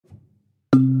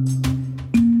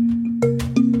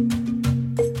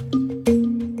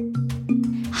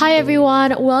Hi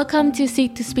everyone, welcome to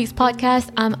Seek to Speak's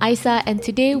podcast. I'm Aisa, and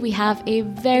today we have a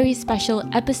very special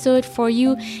episode for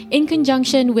you in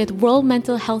conjunction with World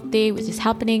Mental Health Day, which is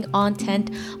happening on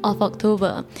 10th of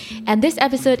October. And this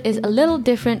episode is a little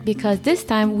different because this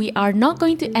time we are not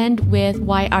going to end with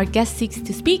why our guest seeks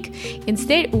to speak.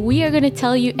 Instead, we are going to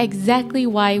tell you exactly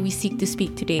why we seek to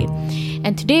speak today.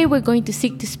 And today we're going to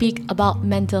seek to speak about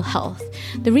mental health.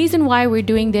 The reason why we're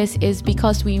doing this is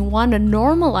because we want to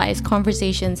normalize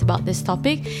conversations about this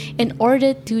topic in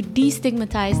order to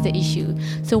destigmatize the issue.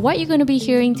 So what you're going to be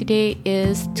hearing today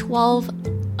is 12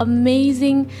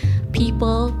 amazing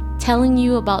people telling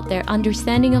you about their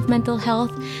understanding of mental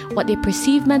health, what they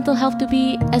perceive mental health to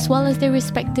be, as well as their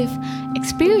respective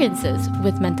experiences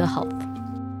with mental health.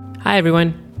 Hi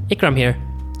everyone, Ikram here.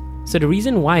 So the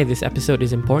reason why this episode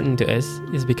is important to us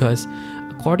is because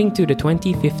according to the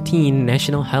 2015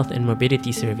 National Health and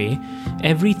Morbidity Survey,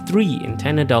 every 3 in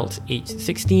 10 adults aged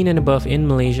 16 and above in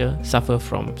Malaysia suffer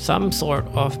from some sort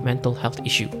of mental health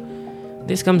issue.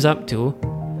 This comes up to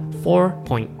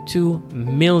 4.2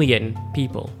 million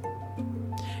people.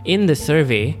 In the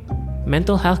survey,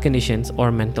 mental health conditions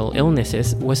or mental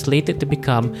illnesses was slated to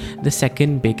become the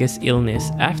second biggest illness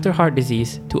after heart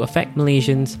disease to affect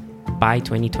Malaysians by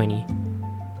 2020.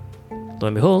 Lo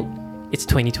and behold, it's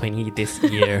 2020 this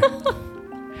year.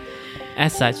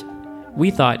 As such, we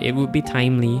thought it would be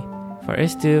timely for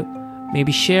us to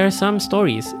maybe share some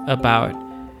stories about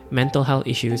mental health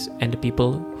issues and the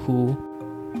people who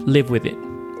live with it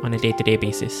on a day-to-day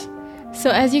basis. So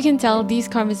as you can tell, these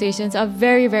conversations are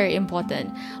very, very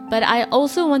important. But I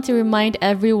also want to remind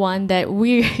everyone that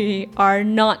we are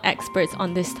not experts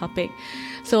on this topic.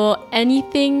 So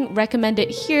anything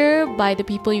recommended here by the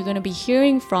people you're going to be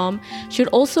hearing from should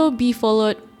also be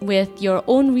followed with your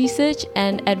own research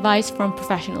and advice from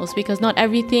professionals, because not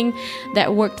everything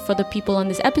that worked for the people on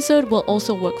this episode will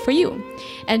also work for you.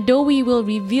 And though we will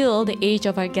reveal the age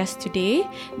of our guests today,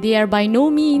 they are by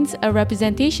no means a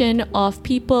representation of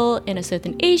people in a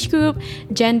certain age group,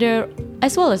 gender,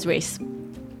 as well as race.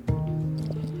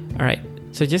 Alright,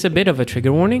 so just a bit of a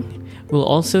trigger warning. We'll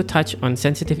also touch on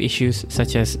sensitive issues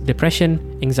such as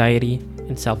depression, anxiety,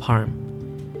 and self-harm.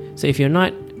 So if you're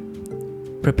not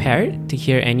prepared to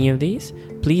hear any of these,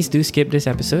 please do skip this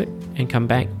episode and come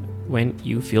back when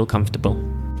you feel comfortable.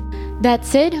 That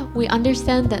said, we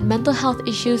understand that mental health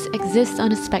issues exist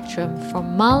on a spectrum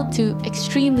from mild to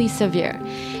extremely severe,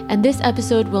 and this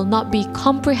episode will not be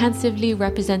comprehensively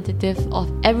representative of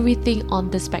everything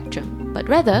on the spectrum, but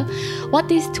rather what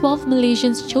these 12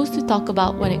 Malaysians chose to talk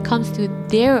about when it comes to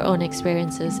their own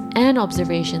experiences and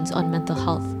observations on mental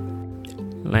health.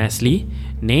 Lastly,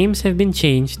 names have been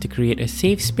changed to create a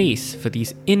safe space for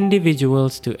these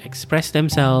individuals to express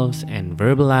themselves and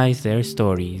verbalize their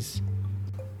stories.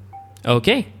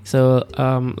 Okay, so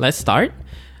let's start.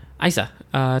 Aisa,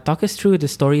 talk us through the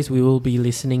stories we will be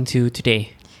listening to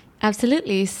today.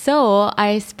 Absolutely. So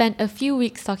I spent a few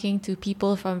weeks talking to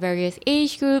people from various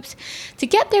age groups to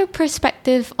get their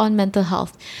perspective on mental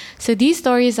health. So these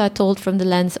stories are told from the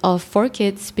lens of 4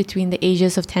 kids between the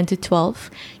ages of 10 to 12,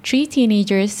 3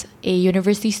 teenagers, a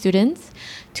university student,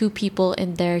 2 people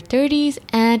in their 30s,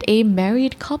 and a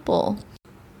married couple.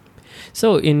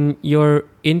 So in your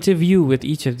interview with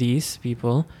each of these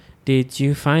people, did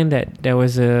you find that there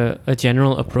was a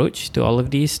general approach to all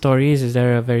of these stories? Is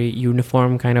there a very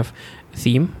uniform kind of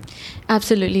theme?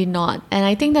 Absolutely not. And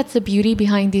I think that's the beauty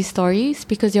behind these stories,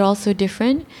 because they're all so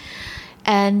different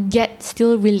and yet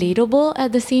still relatable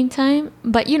at the same time.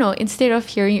 But, instead of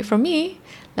hearing it from me,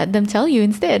 let them tell you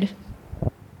instead.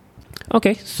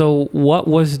 Okay, so what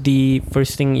was the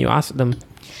first thing you asked them?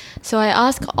 So I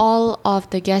asked all of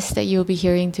the guests that you'll be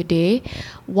hearing today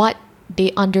what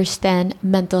they understand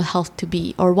mental health to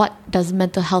be, or what does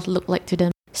mental health look like to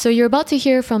them. So you're about to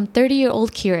hear from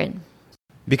 30-year-old Kieran.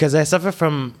 Because I suffer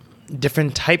from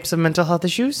different types of mental health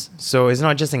issues, so it's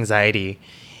not just anxiety.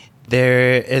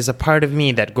 There is a part of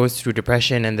me that goes through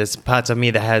depression, and there's parts of me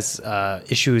that has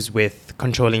issues with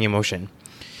controlling emotion.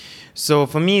 So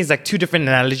for me, it's like 2 different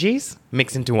analogies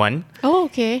mixed into one. Oh,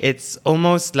 okay. It's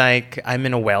almost like I'm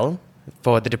in a well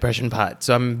for the depression part.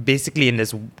 So I'm basically in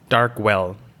this dark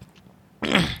well.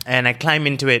 And I climb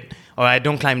into it, or I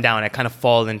don't climb down, I kind of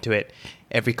fall into it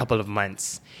every couple of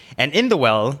months. And in the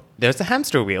well, there's a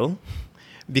hamster wheel,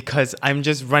 because I'm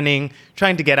just running,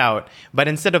 trying to get out. But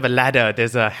instead of a ladder,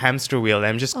 there's a hamster wheel.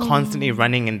 I'm just constantly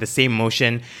running in the same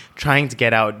motion, trying to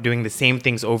get out, doing the same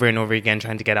things over and over again,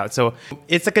 trying to get out. So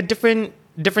it's like a different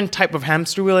type of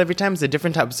hamster wheel every time. It's a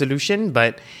different type of solution,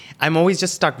 but I'm always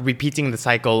just stuck repeating the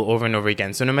cycle over and over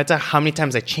again. So no matter how many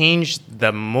times I change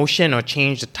the motion or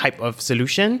change the type of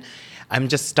solution, I'm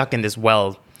just stuck in this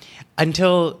well.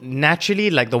 until naturally,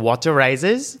 like the water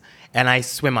rises and I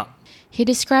swim up. He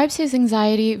describes his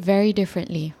anxiety very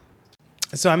differently.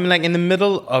 So I'm like in the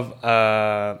middle of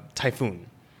a typhoon.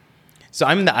 So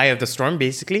I'm in the eye of the storm,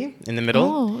 basically, in the middle.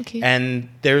 Oh, okay. And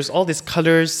there's all these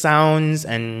colors, sounds,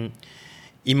 and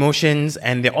emotions,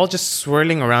 and they're all just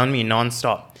swirling around me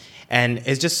nonstop. And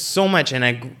it's just so much,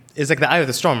 and it's like the eye of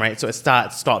the storm, right? So it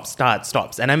starts,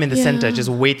 stops. And I'm in the center just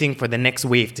waiting for the next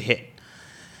wave to hit.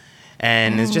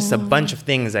 And it's just a bunch of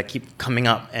things that keep coming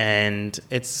up. And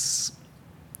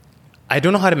I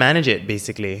don't know how to manage it,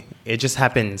 basically. It just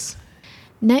happens.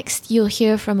 Next, you'll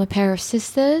hear from a pair of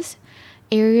sisters,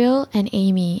 Ariel and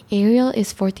Amy. Ariel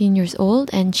is 14 years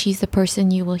old, and she's the person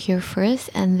you will hear first.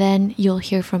 And then you'll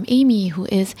hear from Amy, who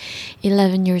is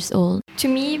 11 years old. To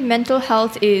me, mental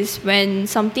health is when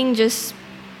something just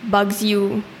bugs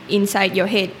you inside your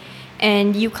head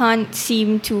and you can't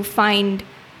seem to find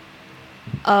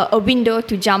a window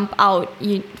to jump out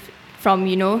from,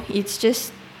 It's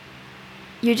just,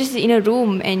 you're just in a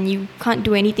room and you can't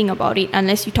do anything about it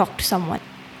unless you talk to someone.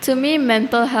 To me,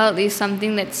 mental health is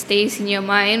something that stays in your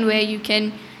mind where you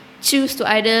can choose to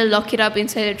either lock it up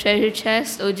inside a treasure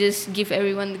chest or just give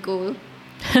everyone the gold.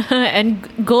 And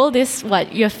gold is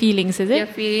what? Your feelings, is it? Your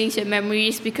feelings, your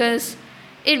memories, because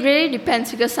it really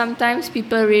depends, because sometimes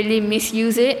people really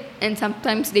misuse it and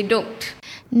sometimes they don't.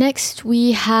 Next,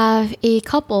 we have a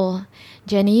couple,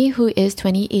 Jenny, who is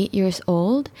 28 years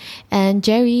old, and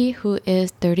Jerry, who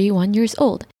is 31 years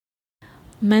old.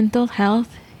 Mental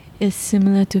health is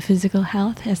similar to physical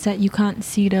health, as that you can't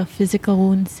see the physical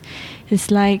wounds. It's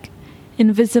like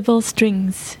invisible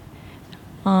strings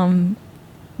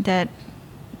that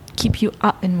keep you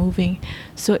up and moving.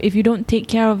 So if you don't take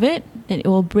care of it, then it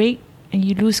will break and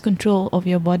you lose control of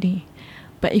your body.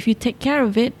 But if you take care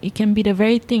of it, it can be the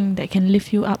very thing that can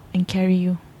lift you up and carry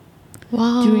you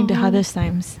during the hardest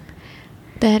times.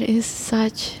 That is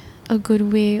such a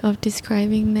good way of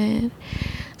describing that.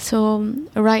 So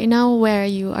right now, where are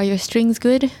you? Are your strings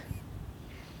good?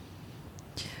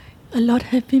 A lot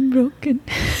have been broken.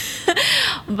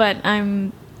 But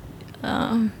I'm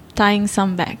tying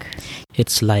some back.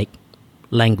 It's like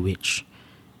language.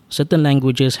 Certain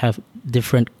languages have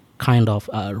different kind of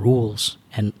rules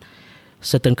and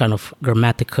certain kind of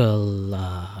grammatical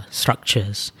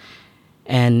structures.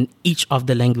 And each of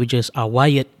the languages are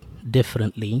wired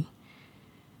differently.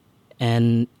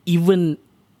 And even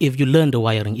if you learn the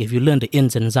wiring, if you learn the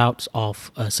ins and outs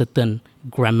of a certain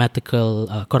grammatical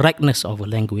correctness of a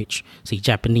language, say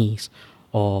Japanese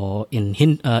or in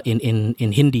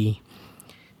Hindi,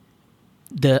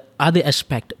 the other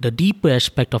aspect, the deeper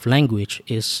aspect of language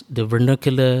is the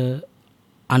vernacular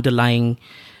underlying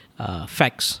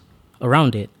facts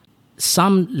around it.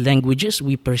 Some languages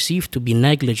we perceive to be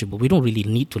negligible. We don't really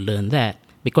need to learn that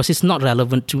because it's not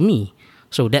relevant to me.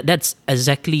 So that's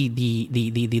exactly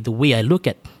the way I look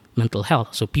at mental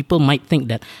health. So people might think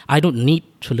that I don't need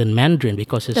to learn Mandarin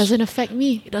because it doesn't affect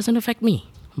me. It doesn't affect me.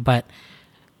 But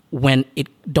when it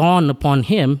dawned upon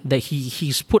him that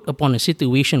he's put upon a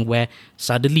situation where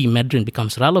suddenly Mandarin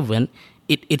becomes relevant,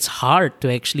 it's hard to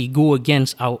actually go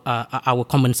against our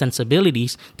common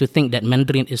sensibilities to think that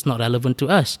Mandarin is not relevant to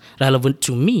us, relevant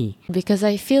to me. Because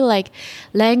I feel like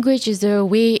language is the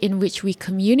way in which we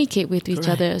communicate with each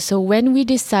other. So when we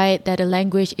decide that a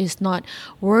language is not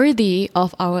worthy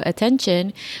of our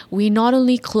attention, we not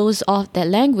only close off that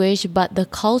language, but the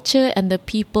culture and the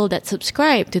people that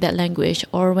subscribe to that language.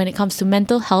 Or when it comes to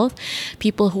mental health,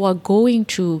 people who are going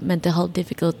through mental health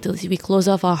difficulties, we close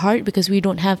off our heart because we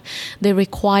don't have the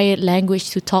required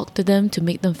language to talk to them, to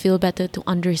make them feel better, to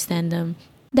understand them.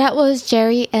 That was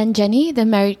Jerry and Jenny, the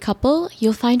married couple.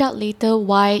 You'll find out later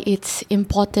why it's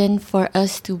important for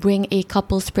us to bring a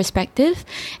couple's perspective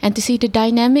and to see the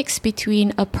dynamics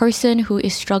between a person who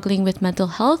is struggling with mental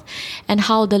health and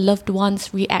how the loved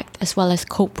ones react as well as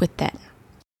cope with that.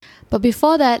 But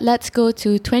before that, let's go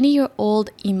to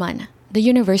 20-year-old Iman, the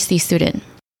university student.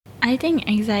 I think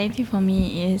anxiety for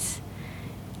me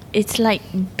it's like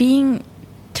being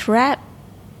trapped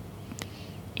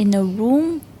in a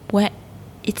room where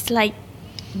it's like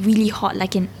really hot,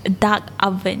 like in a dark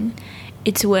oven.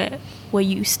 It's where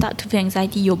you start to feel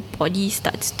anxiety, your body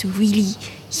starts to really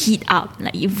heat up.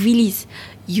 Like you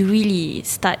really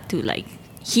start to like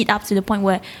heat up to the point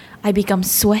where I become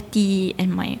sweaty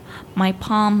and my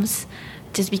palms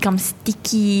just become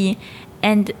sticky.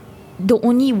 And the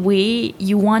only way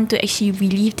you want to actually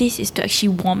relieve this is to actually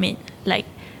warm it. Like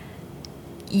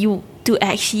you to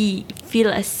actually feel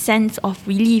a sense of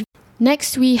relief.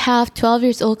 Next, we have 12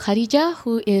 years old Khadija,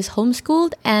 who is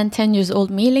homeschooled, and 10 years old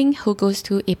Mei Ling, who goes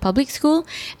to a public school,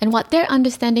 and what their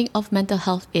understanding of mental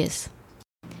health is.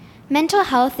 mental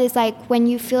health is like when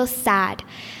you feel sad.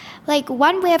 Like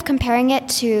one way of comparing it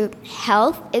to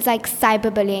health is like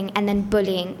cyberbullying and then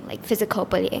bullying, like physical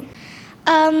bullying.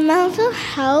 Mental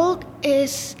health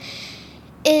is,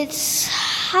 it's,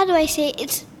 how do I say,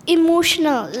 it's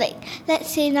emotional. Like,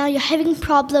 let's say now you're having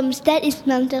problems, that is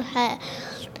mental health.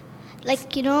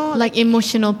 Like, you know. Like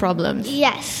emotional problems.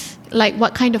 Yes. Like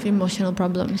what kind of emotional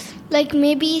problems? Like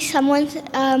maybe someone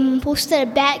posted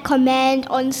a bad comment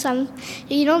on some,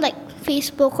 you know, like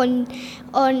Facebook on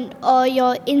or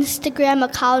your Instagram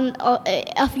account or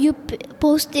of you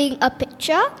posting a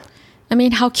picture. I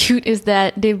mean, how cute is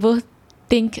that? They both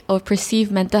think or perceive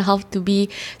mental health to be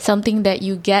something that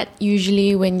you get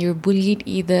usually when you're bullied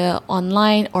either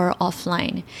online or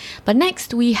offline. But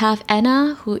next we have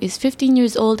Anna, who is 15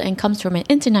 years old and comes from an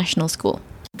international school.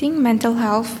 I think mental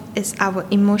health is our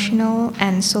emotional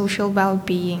and social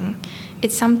well-being.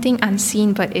 It's something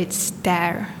unseen, but it's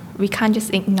there. We can't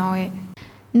just ignore it.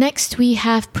 Next, we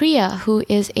have Priya, who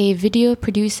is a video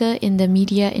producer in the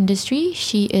media industry.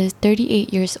 She is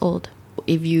 38 years old.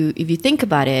 If you think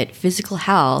about it, physical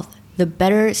health, the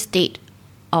better state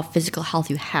of physical health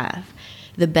you have,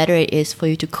 the better it is for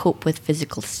you to cope with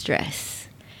physical stress.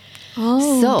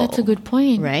 Oh, that's a good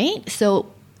point. Right?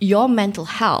 So your mental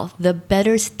health, the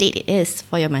better state it is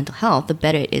for your mental health, the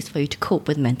better it is for you to cope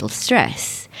with mental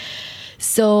stress.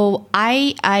 So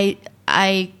I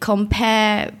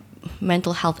compare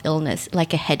mental health illness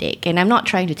like a headache, and I'm not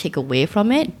trying to take away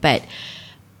from it, but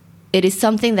it is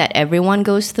something that everyone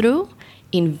goes through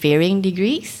in varying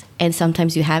degrees, and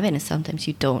sometimes you have it and sometimes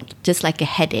you don't, just like a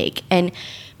headache. And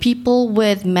people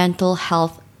with mental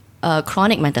health,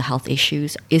 chronic mental health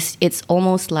issues, it's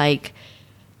almost like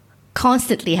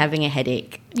constantly having a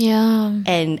headache. Yeah.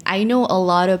 And I know a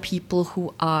lot of people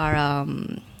who are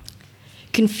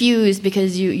confused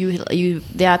because you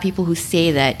there are people who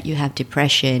say that you have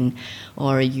depression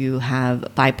or you have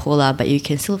bipolar, but you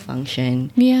can still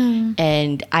function. Yeah.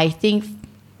 And I think,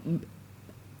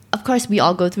 of course, we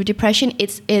all go through depression.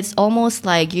 It's almost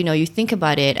like, you know, you think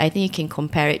about it, I think you can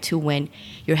compare it to when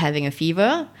you're having a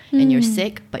fever and you're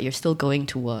sick, but you're still going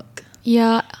to work.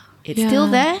 Yeah. It's still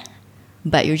there,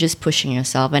 but you're just pushing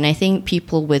yourself. And I think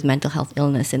people with mental health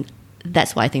illness, and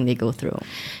that's what I think they go through.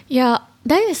 Yeah,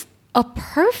 that is a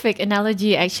perfect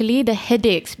analogy, actually, the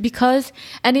headaches, because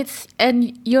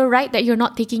and you're right that you're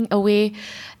not taking away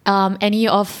any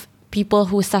of people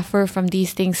who suffer from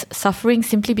these things suffering,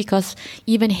 simply because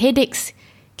even headaches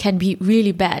can be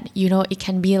really bad. You know, it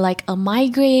can be like a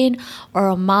migraine or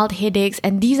a mild headaches,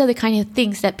 and these are the kind of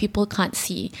things that people can't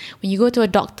see. When you go to a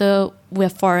doctor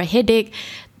for a headache,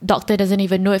 doctor doesn't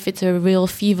even know if it's a real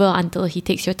fever until he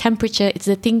takes your temperature. It's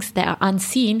the things that are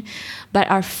unseen but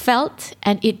are felt,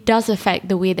 and it does affect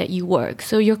the way that you work.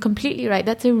 So you're completely right.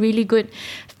 That's a really good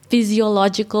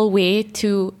physiological way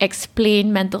to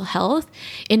explain mental health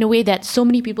in a way that so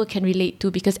many people can relate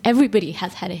to, because everybody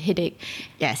has had a headache.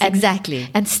 Yes, exactly.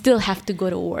 And still have to go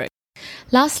to work.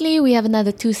 Lastly, we have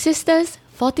another two sisters,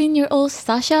 14-year-old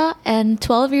Sasha and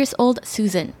 12 years old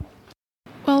Susan.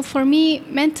 Well, for me,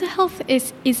 mental health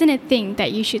isn't a thing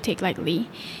that you should take lightly.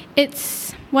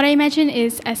 It's what I imagine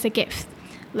is as a gift.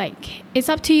 Like, it's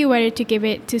up to you whether to give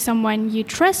it to someone you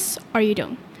trust or you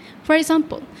don't. For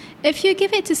example, if you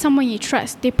give it to someone you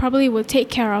trust, they probably will take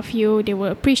care of you, they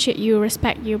will appreciate you,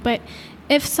 respect you. But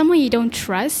if someone you don't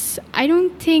trust, I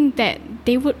don't think that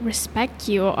they would respect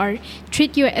you or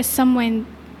treat you as someone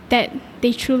that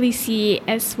they truly see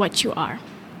as what you are.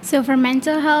 So for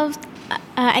mental health,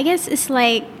 I guess it's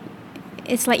like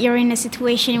you're in a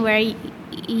situation where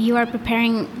you are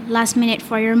preparing last minute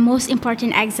for your most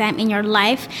important exam in your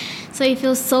life. So you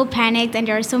feel so panicked and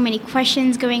there are so many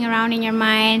questions going around in your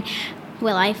mind.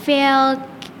 Will I fail?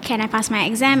 Can I pass my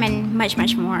exam? And much,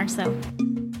 much more.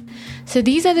 So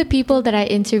these are the people that I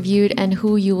interviewed and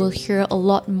who you will hear a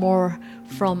lot more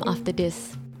from after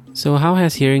this. So how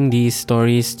has hearing these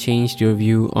stories changed your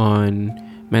view on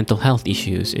mental health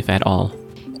issues, if at all?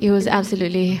 It was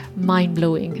absolutely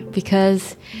mind-blowing,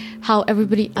 because how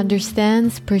everybody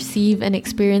understands, perceive, and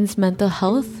experience mental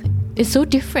health is so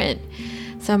different.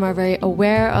 Some are very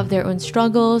aware of their own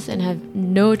struggles and have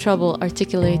no trouble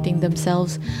articulating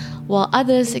themselves, while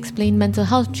others explain mental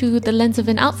health through the lens of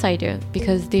an outsider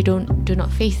because they do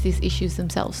not face these issues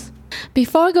themselves.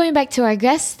 Before going back to our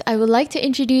guest, I would like to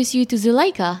introduce you to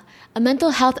Zulaika, a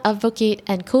mental health advocate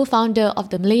and co-founder of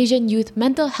the Malaysian Youth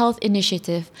Mental Health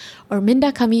Initiative, or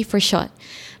Minda Kami for short.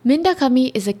 Minda Kami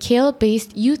is a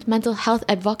Kale-based youth mental health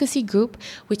advocacy group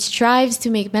which strives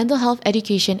to make mental health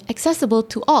education accessible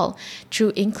to all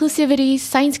through inclusivity,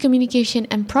 science communication,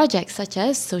 and projects such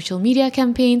as social media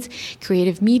campaigns,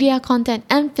 creative media content,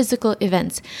 and physical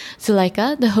events.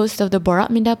 Zulaika, the host of the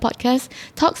Borak Minda podcast,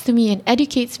 talks to me and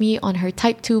educates me on her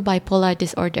type 2 bipolar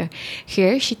disorder.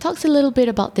 Here, she talks a little bit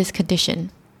about this condition.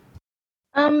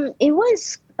 It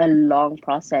was a long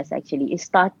process actually. It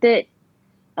started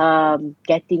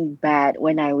getting bad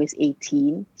when I was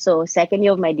 18. So second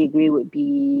year of my degree would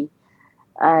be,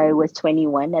 I was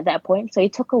 21 at that point. So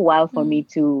it took a while for me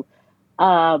to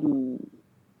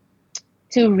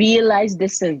realize the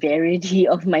severity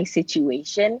of my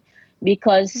situation,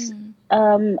 because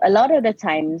a lot of the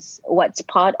times what's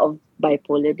part of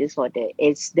bipolar disorder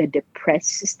is the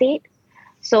depressed state.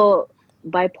 So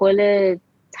bipolar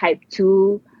type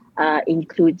 2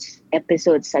 includes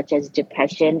episodes such as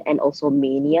depression and also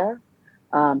mania,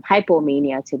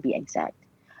 hypomania to be exact.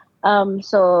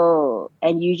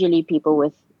 And usually people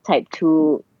with type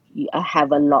 2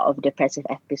 have a lot of depressive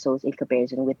episodes in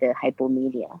comparison with the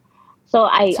hypomania.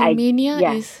 Mania,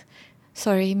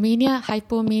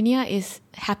 hypomania is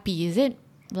happy, is it?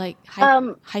 Like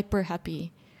hyper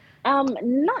happy?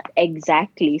 Not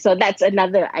exactly. So that's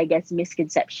another, I guess,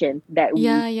 misconception that we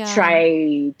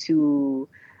try to,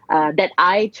 that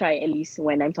I try, at least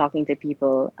when I'm talking to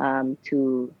people,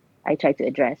 I try to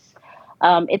address.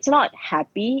 It's not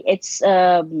happy. It's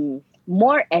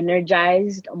more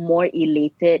energized, more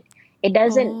elated. It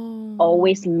doesn't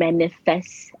always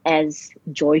manifest as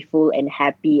joyful and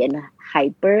happy and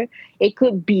hyper. It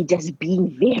could be just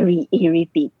being very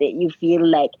irritated. You feel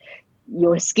like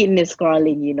your skin is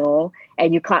crawling,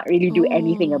 and you can't really do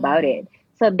anything about it.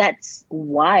 So that's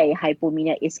why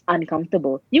hypomania is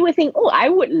uncomfortable. You would think, I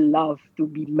would love to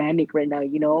be manic right now,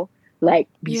 like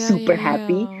be super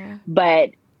happy. But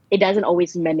it doesn't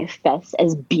always manifest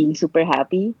as being super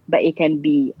happy, but it can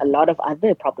be a lot of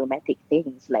other problematic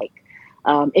things like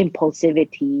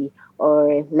impulsivity,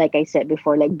 or like I said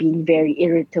before, like being very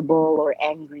irritable or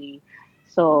angry.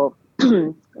 So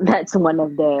that's one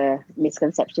of the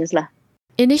misconceptions lah.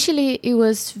 Initially, it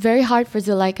was very hard for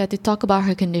Zulaika to talk about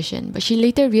her condition, but she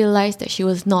later realized that she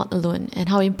was not alone and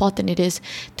how important it is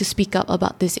to speak up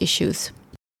about these issues.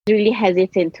 Really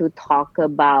hesitant to talk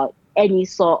about any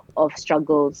sort of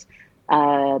struggles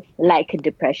like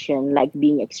depression, like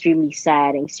being extremely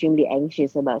sad, extremely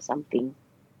anxious about something.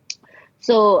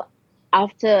 So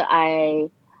after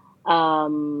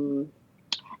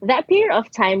that period of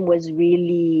time was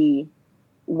really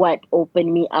what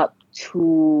opened me up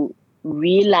to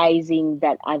realizing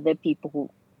that other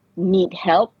people need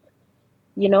help,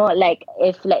 like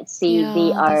if let's say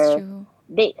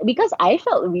because I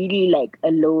felt really like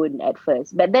alone at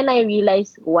first, but then I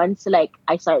realized once like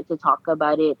I started to talk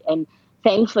about it, and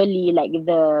thankfully like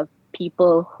the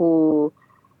people who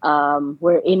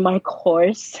were in my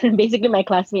course, basically my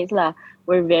classmates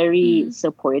were very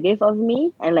supportive of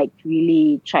me and like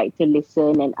really tried to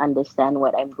listen and understand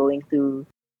what I'm going through.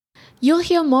 You'll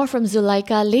hear more from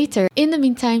Zulaika later. In the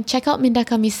meantime, check out Minda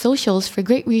Kami's socials for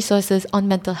great resources on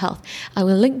mental health. I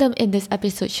will link them in this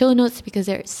episode show notes because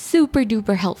they're super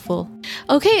duper helpful.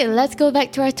 Okay, let's go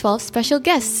back to our 12 special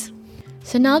guests.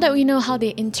 So now that we know how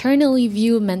they internally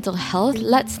view mental health,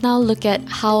 let's now look at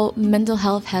how mental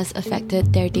health has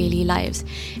affected their daily lives.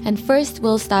 And first,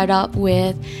 we'll start out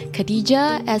with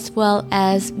Khadija as well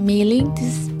as Mei Ling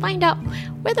to find out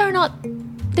whether or not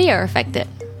they are affected.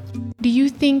 Do you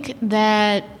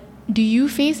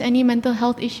face any mental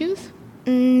health issues?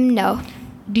 No.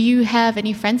 Do you have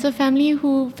any friends or family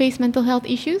who face mental health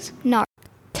issues? No.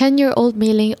 10-year-old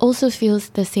Mei Ling also feels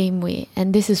the same way,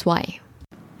 and this is why.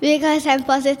 Because I'm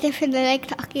positive and I like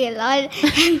talking a lot.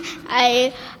 And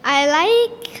I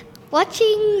like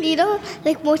watching,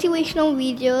 like motivational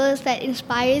videos that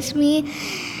inspires me.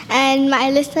 And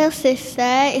my little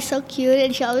sister is so cute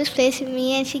and she always plays with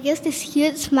me and she gives this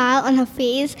cute smile on her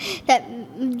face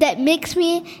that makes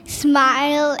me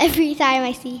smile every time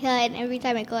I see her and every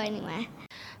time I go anywhere.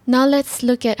 Now let's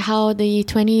look at how the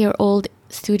 20-year-old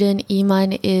student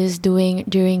Iman is doing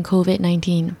during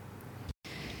COVID-19.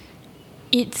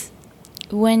 It's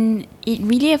when it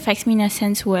really affects me in a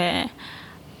sense where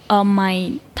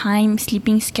my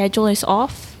sleeping schedule is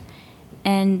off,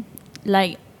 and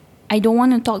like I don't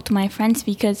want to talk to my friends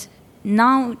because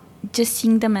now just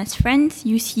seeing them as friends,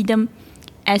 you see them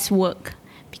as work.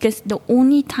 Because the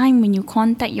only time when you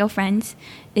contact your friends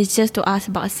is just to ask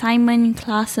about assignment,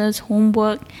 classes,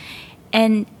 homework,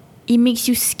 and it makes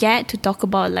you scared to talk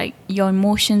about like your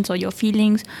emotions or your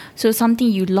feelings. So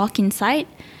something you lock inside,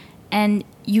 and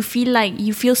you feel like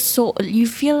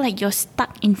you're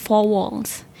stuck in four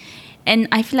walls. And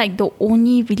I feel like the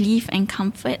only relief and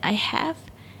comfort I have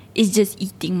is just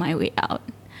eating my way out.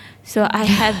 So I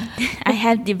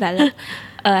have developed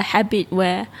a habit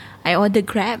where I order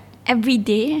Grab every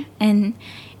day, and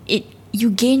you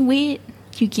gain weight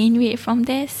from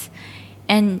this,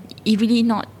 and it really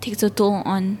not takes a toll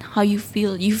on how you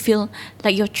feel. You feel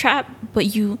like you're trapped,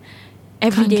 but you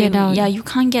every day, you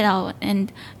can't get out,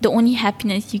 and the only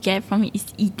happiness you get from it is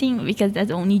eating, because that's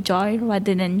the only joy,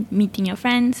 rather than meeting your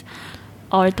friends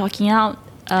or talking out.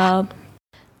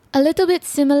 A little bit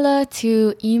similar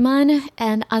to Iman,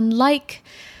 and unlike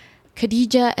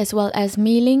Khadija as well as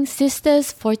Mei Ling,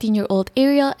 sisters 14-year-old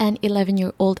Ariel and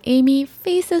 11-year-old Amy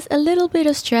faces a little bit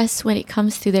of stress when it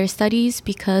comes to their studies,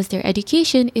 because their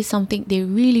education is something they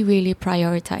really, really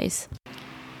prioritize.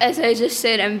 As I just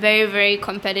said, I'm very, very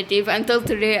competitive. Until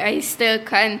today, I still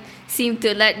can't seem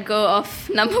to let go of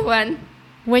number one.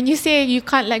 When you say you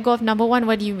can't let go of number one,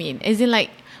 what do you mean? Is it like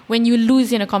when you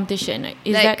lose in a competition?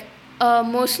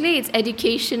 Mostly it's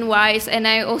education-wise, and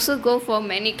I also go for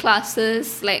many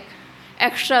classes, like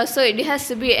extra, so it has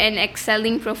to be an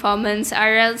excelling performance,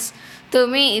 or else to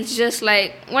me it's just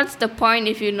like, what's the point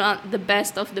if you're not the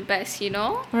best of the best, you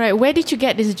know? Right. Where did you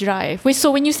get this drive? Wait, so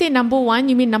when you say number one,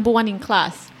 you mean number one in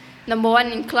class? Number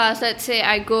one in class, let's say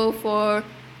I go for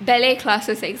ballet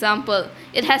classes, example.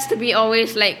 It has to be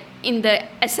always like in the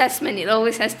assessment, it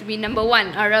always has to be number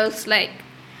one, or else like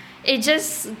it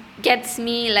just gets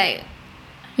me like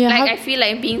I feel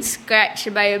like being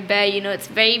scratched by a bear, you know. It's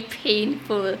very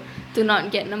painful to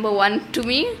not get number one to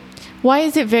me. Why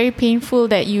is it very painful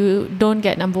that you don't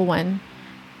get number one?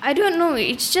 I don't know.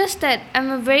 It's just that I'm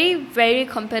a very, very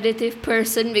competitive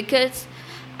person, because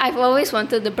I've always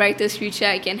wanted the brightest future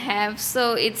I can have.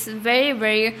 So it's very,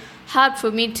 very hard for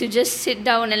me to just sit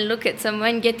down and look at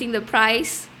someone getting the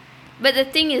prize. But the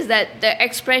thing is that the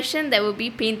expression that will be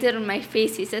painted on my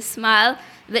face is a smile,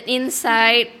 but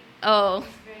inside,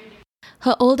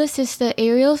 Her older sister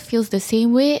Ariel feels the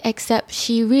same way, except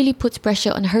she really puts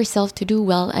pressure on herself to do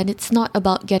well, and it's not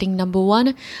about getting number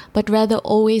one, but rather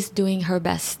always doing her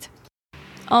best.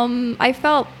 I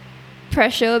felt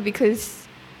pressure because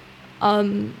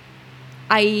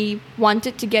I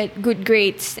wanted to get good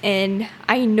grades, and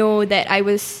I know that I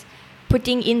was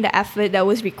putting in the effort that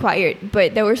was required,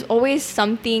 but there was always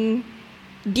something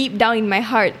deep down in my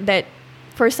heart that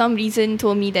for some reason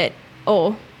told me that,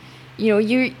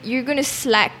 you're gonna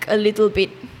slack a little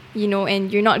bit,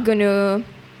 and you're not gonna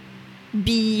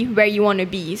be where you want to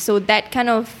be. So that kind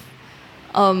of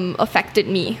affected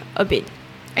me a bit.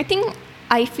 I think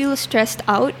I feel stressed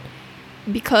out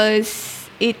because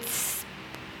it's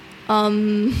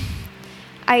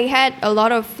I had a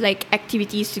lot of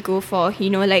activities to go for,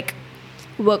 like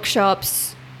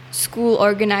workshops, school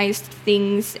organized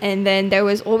things, and then there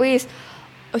was always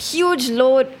a huge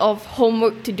load of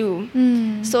homework to do.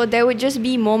 So there would just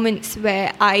be moments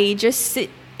where I just sit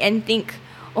and think,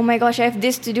 oh my gosh, I have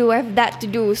this to do, I have that to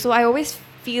do. So I always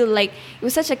feel like it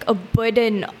was such a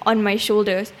burden on my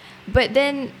shoulders. But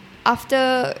then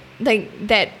after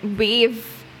that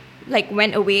wave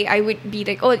went away, I would be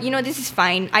like, oh, this is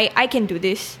fine, I can do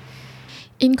this.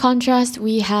 In contrast,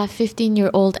 we have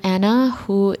 15-year-old Anna,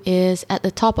 who is at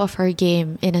the top of her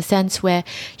game in a sense where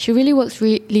she really works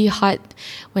really hard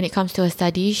when it comes to her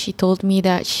studies. She told me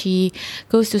that she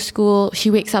goes to school,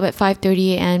 she wakes up at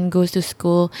 5:30 a.m., goes to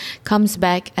school, comes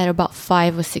back at about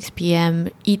 5 or 6 p.m.,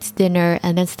 eats dinner,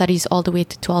 and then studies all the way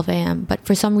to 12 a.m. But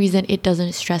for some reason, it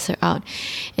doesn't stress her out.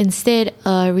 Instead,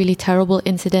 a really terrible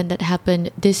incident that happened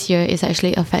this year is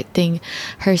actually affecting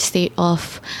her state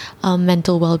of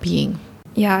mental well-being.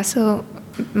 Yeah, so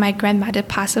my grandmother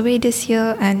passed away this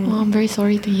year, and I'm very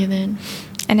sorry to hear that.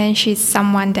 And then she's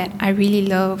someone that I really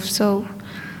love. So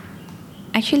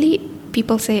actually,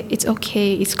 people say it's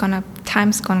okay,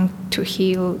 time's going to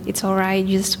heal, it's alright,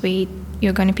 just wait,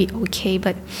 you're gonna be okay.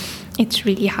 But it's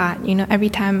really hard, every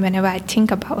time whenever I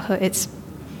think about her, it's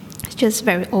just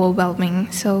very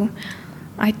overwhelming. So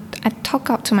I talk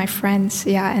out to my friends,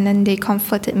 and then they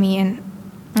comforted me, and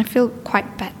I feel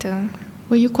quite better.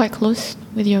 Were you quite close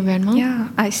with your grandma? Yeah,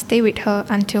 I stayed with her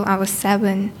until I was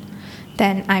 7.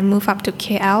 Then I moved up to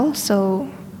KL, so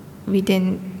I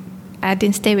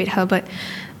didn't stay with her, but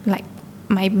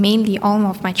mainly all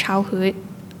of my childhood,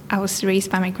 I was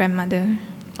raised by my grandmother.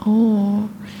 Oh,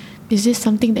 is this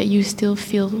something that you still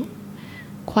feel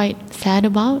quite sad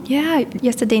about? Yeah,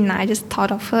 yesterday night I just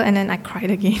thought of her and then I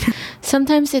cried again.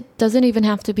 Sometimes it doesn't even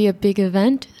have to be a big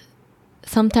event.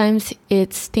 sometimes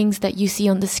it's things that you see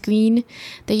on the screen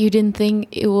that you didn't think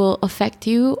it will affect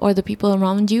you or the people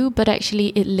around you, but actually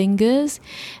it lingers.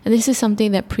 And this is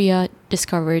something that Priya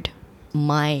discovered.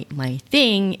 My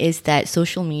thing is that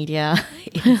social media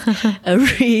is a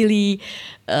really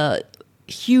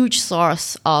huge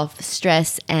source of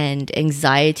stress and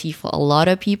anxiety for a lot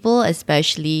of people,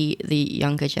 especially the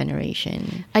younger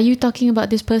generation. Are you talking about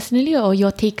this personally or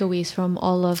your takeaways from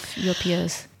all of your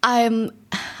peers?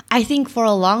 I think for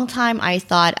a long time I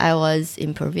thought I was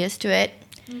impervious to it.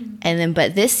 And then,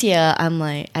 but this year,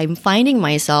 I'm finding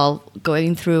myself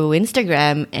going through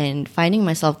Instagram and finding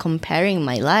myself comparing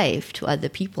my life to other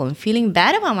people and feeling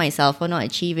bad about myself for not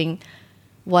achieving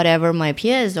whatever my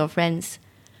peers or friends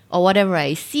or whatever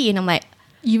I see. And I'm like,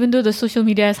 even though the social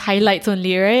media has highlights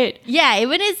only, right? Yeah,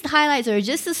 even it's highlights or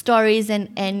just the stories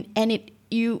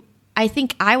I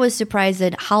think I was surprised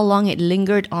at how long it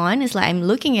lingered on. It's like I'm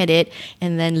looking at it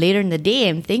and then later in the day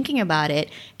I'm thinking about it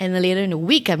and then later in the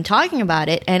week I'm talking about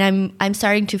it and I'm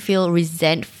starting to feel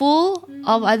resentful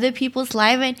of other people's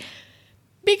life, and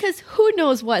because who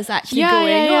knows what's actually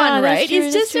going on, right? True,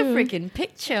 it's just a freaking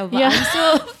picture, but I'm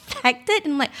so affected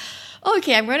and like,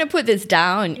 okay, I'm going to put this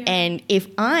down, and if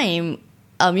I'm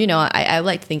I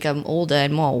like to think I'm older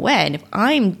and more aware, and if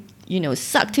I'm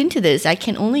sucked into this, I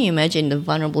can only imagine the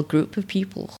vulnerable group of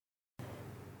people.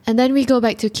 And then we go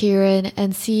back to Kieran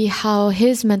and see how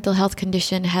his mental health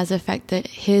condition has affected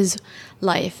his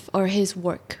life or his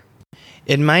work.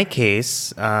 In my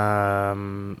case,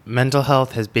 mental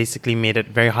health has basically made it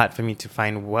very hard for me to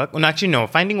find work. Well, actually, no,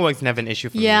 finding work is never an issue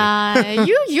for me. Yeah,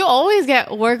 you always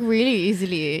get work really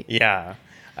easily. Yeah.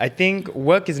 I think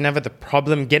work is never the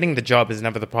problem. Getting the job is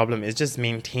never the problem. It's just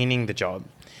maintaining the job.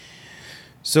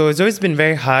 So it's always been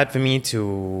very hard for me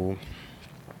to...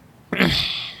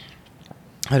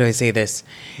 How do I say this?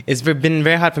 It's been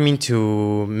very hard for me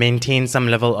to maintain some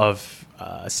level of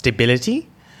stability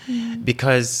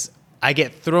because I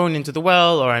get thrown into the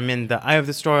well or I'm in the eye of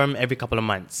the storm every couple of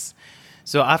months.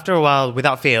 So after a while,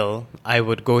 without fail, I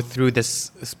would go through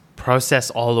this process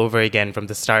all over again from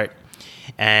the start.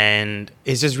 And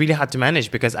it's just really hard to manage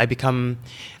because I'm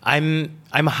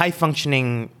a high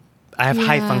functioning... I have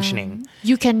high functioning.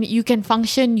 You can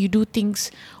function, you do things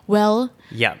well.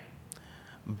 Yeah.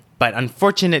 But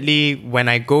unfortunately, when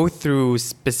I go through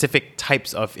specific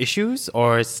types of issues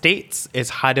or states, it's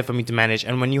harder for me to manage.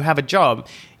 And when you have a job,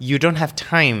 you don't have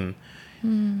time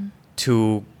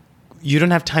to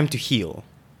heal.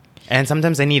 And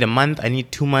sometimes I need a month, I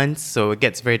need 2 months, so it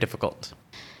gets very difficult.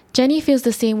 Jenny feels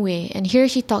the same way, and here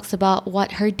she talks about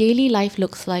what her daily life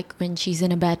looks like when she's in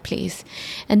a bad place.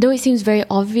 And though it seems very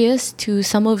obvious to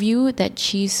some of you that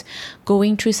she's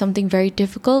going through something very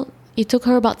difficult, it took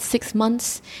her about 6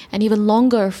 months and even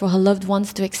longer for her loved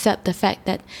ones to accept the fact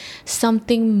that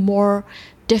something more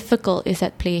difficult is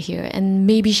at play here, and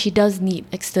maybe she does need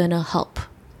external help.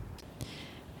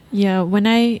 Yeah,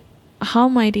 how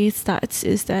my day starts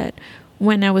is that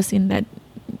when I was in that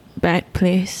bad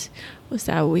place, was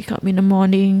that I wake up in the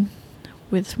morning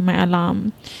with my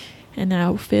alarm and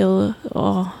I'll feel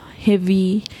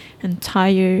heavy and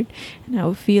tired, and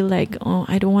I'll feel like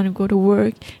I don't want to go to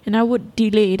work, and I would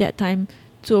delay that time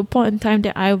to a point in time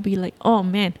that I'll be like, oh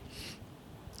man,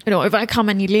 if I come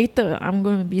any later I'm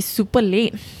going to be super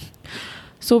late.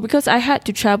 So because I had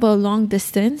to travel a long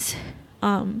distance,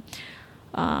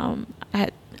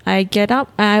 I get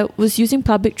up. I was using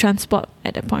public transport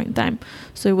at that point in time.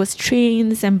 So it was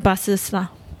trains and buses lah.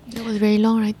 That was very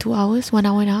long, right? 2 hours, 1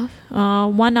 hour and a half?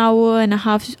 1 hour and a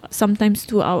half, sometimes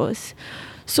 2 hours.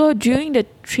 So during the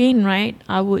train ride,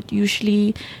 I would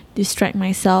usually distract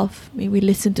myself, maybe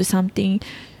listen to something,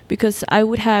 because I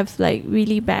would have like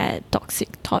really bad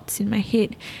toxic thoughts in my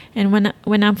head. And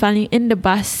when I'm finally in the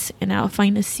bus and I'll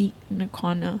find a seat in the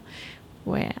corner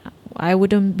where I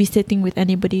wouldn't be sitting with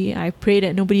anybody, I pray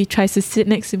that nobody tries to sit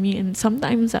next to me. And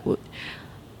sometimes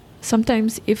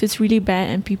if it's really bad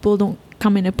and people don't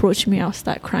come and approach me, I'll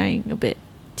start crying a bit,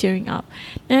 tearing up.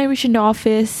 Then I reach in the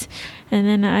office, and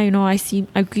then I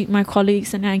greet my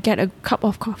colleagues, and I get a cup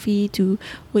of coffee to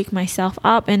wake myself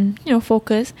up and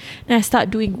focus. And I start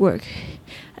doing work.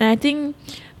 And I think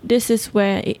this is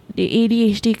where the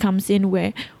ADHD comes in,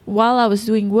 where while I was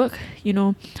doing work,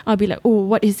 I'll be like, oh,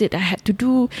 what is it I had to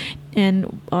do?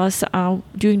 And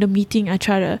during the meeting, I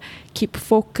try to keep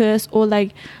focus, or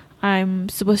like I'm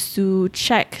supposed to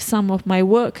check some of my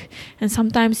work. And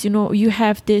sometimes, you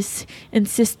have this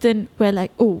insistent where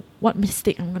like, oh, what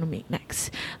mistake I'm going to make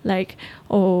next? Like,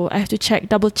 oh, I have to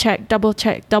double check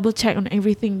on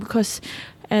everything, because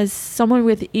as someone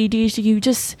with ADHD, you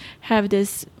just have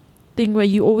this thing where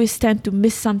you always tend to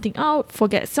miss something out,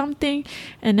 forget something,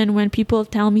 and then when people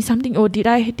tell me something,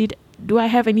 do I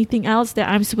have anything else that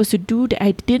I'm supposed to do that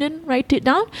I didn't write it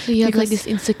down? So you have like this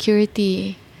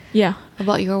insecurity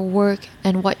about your work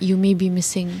and what you may be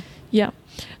missing. Yeah.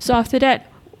 So after that,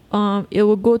 it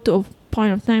will go to a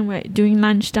point of time where during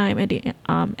lunchtime at the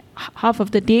half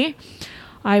of the day,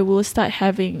 I will start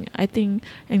having, I think,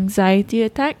 anxiety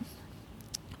attack,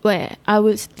 where I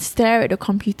would stare at the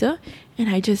computer and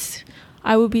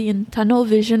I will be in tunnel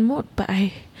vision mode, but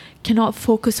I cannot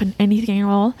focus on anything at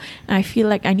all. And I feel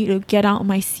like I need to get out of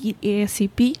my seat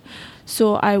ASAP.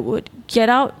 So I would get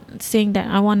out saying that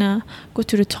I want to go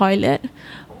to the toilet,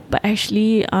 but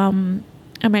actually, I'm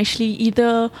actually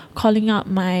either calling up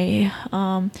my,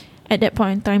 at that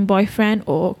point in time, boyfriend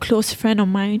or close friend of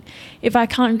mine if I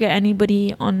can't get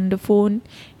anybody on the phone.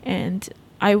 And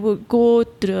I would go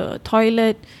to the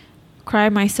toilet, cry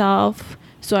myself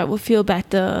so I would feel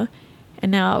better,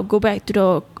 and then I'll go back to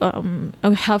the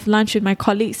I'll have lunch with my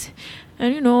colleagues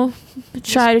and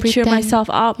try to cheer myself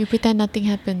up. You pretend nothing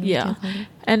happened. Yeah.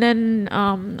 And then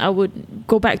I would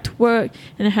go back to work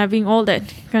and having all that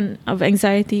kind of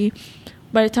anxiety.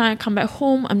 By the time I come back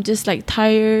home, I'm just like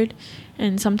tired,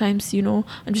 and sometimes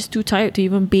I'm just too tired to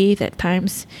even bathe at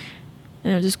times,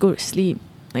 and I'll just go to sleep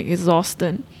like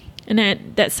exhausted. And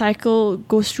then that cycle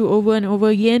goes through over and over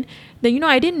again. Then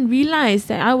I didn't realize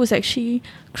that I was actually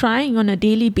crying on a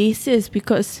daily basis,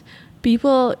 because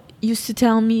people used to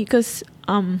tell me, because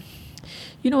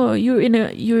you're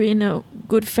in a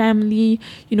good family,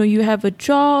 you have a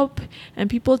job, and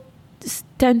people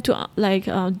tend to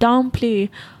downplay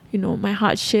my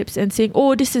hardships and saying,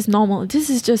 oh, this is normal, this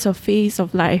is just a phase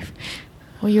of life,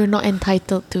 or you're not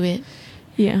entitled to it.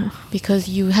 Yeah, because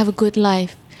you have a good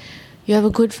life, you have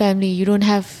a good family, you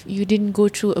didn't go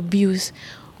through abuse.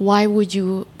 Why would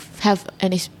you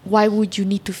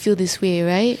need to feel this way,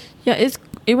 right? Yeah,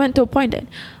 it went to a point that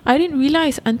I didn't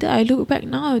realize until I look back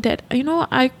now that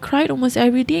I cried almost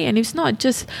every day, and it's not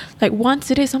just like once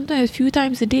a day, sometimes a few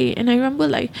times a day. And I remember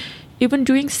like even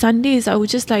during Sundays, I was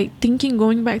just like thinking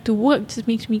going back to work just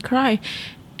makes me cry.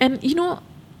 And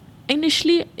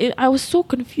initially I was so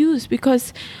confused,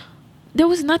 because there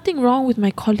was nothing wrong with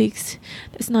my colleagues.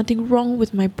 There's nothing wrong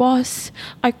with my boss.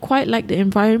 I quite like the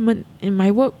environment in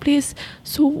my workplace.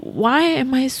 So why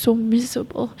am I so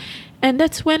miserable? And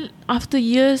that's when, after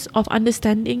years of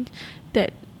understanding,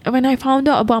 that when I found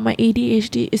out about my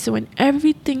ADHD, is when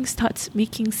everything starts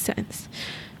making sense.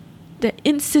 The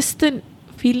insistent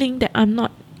feeling that I'm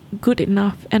not good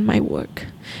enough at my work.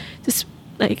 Just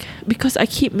like, because I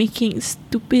keep making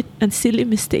stupid and silly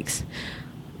mistakes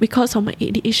because of my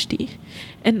ADHD,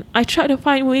 and I try to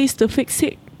find ways to fix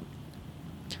it,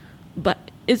 but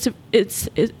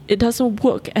it doesn't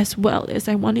work as well as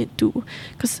I want it to.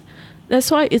 Because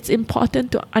that's why it's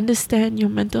important to understand your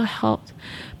mental health,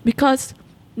 because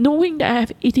knowing that I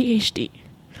have ADHD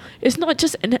it's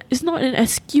not an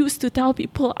excuse to tell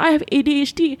people I have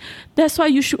ADHD, that's why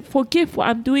you should forgive what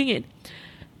I'm doing it.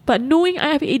 But knowing I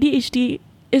have ADHD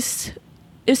is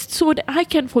so that I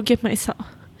can forgive myself.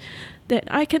 That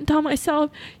I can tell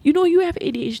myself, you have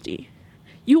ADHD.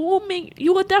 You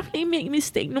will definitely make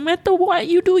mistakes. No matter what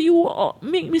you do, you will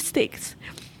make mistakes.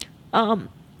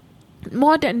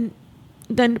 More than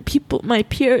people, my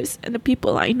peers and the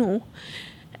people I know.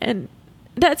 And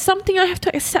that's something I have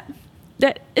to accept.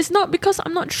 That it's not because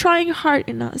I'm not trying hard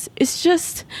enough. It's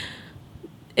just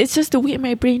the way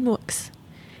my brain works.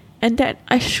 And that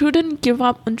I shouldn't give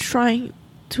up on trying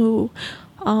to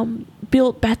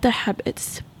build better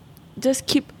habits.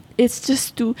 It's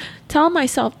just to tell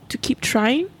myself to keep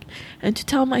trying, and to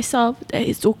tell myself that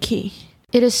it's okay.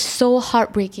 It is so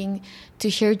heartbreaking to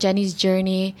hear Jenny's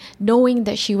journey, knowing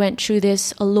that she went through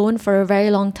this alone for a very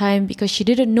long time, because she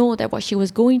didn't know that what she was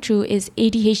going through is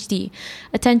ADHD,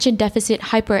 attention deficit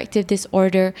hyperactive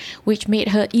disorder, which made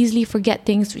her easily forget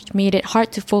things, which made it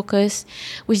hard to focus,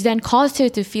 which then caused her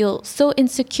to feel so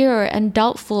insecure and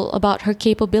doubtful about her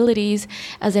capabilities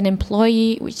as an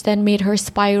employee, which then made her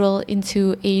spiral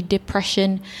into a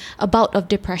bout of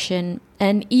depression.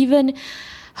 And even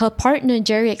her partner,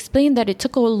 Jerry, explained that it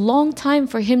took a long time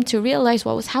for him to realize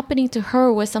what was happening to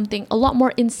her was something a lot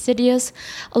more insidious,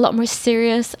 a lot more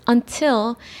serious,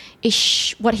 until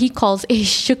what he calls a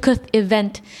Shukuth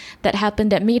event that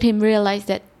happened that made him realize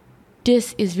that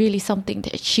this is really something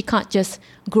that she can't just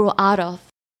grow out of.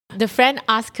 The friend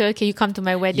asked her, can you come to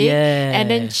my wedding? Yes. And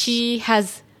then she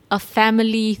has a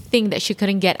family thing that she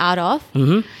couldn't get out of.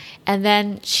 Mm-hmm. And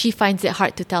then she finds it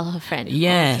hard to tell her friend.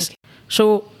 Yes. Okay.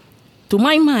 So, to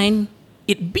my mind,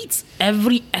 it beats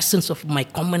every essence of my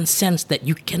common sense that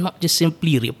you cannot just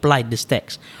simply reply this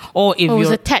text. Or if it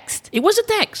was a text. It was a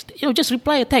text. Just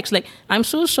reply a text like, I'm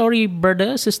so sorry,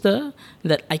 brother, sister,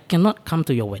 that I cannot come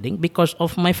to your wedding because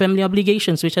of my family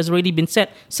obligations, which has already been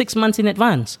set 6 months in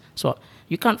advance. So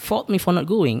you can't fault me for not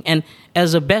going. And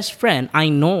as a best friend, I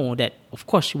know that, of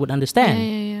course, you would understand.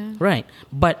 Yeah. Right.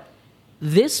 But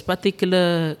this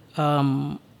particular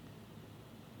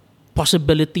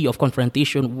possibility of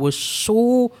confrontation was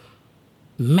so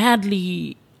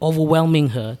madly overwhelming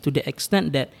her to the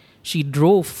extent that she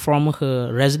drove from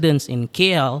her residence in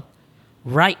KL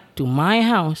right to my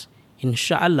house in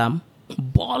Shah Alam,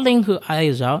 bawling her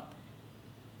eyes out,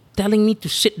 telling me to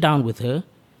sit down with her,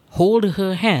 hold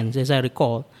her hands, as I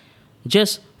recall,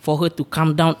 just for her to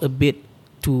calm down a bit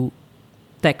to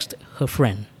text her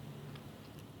friend.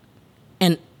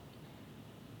 And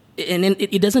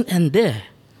it doesn't end there.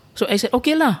 So I said,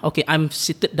 okay, I'm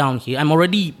seated down here. I'm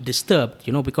already disturbed,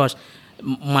 because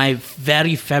my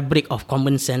very fabric of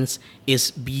common sense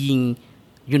is being,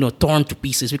 torn to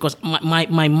pieces because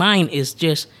my mind is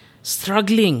just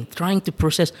struggling, trying to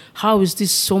process how is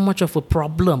this so much of a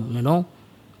problem,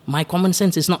 My common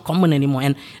sense is not common anymore,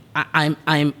 and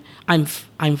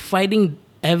I'm fighting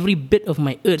every bit of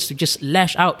my urge to just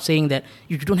lash out, saying that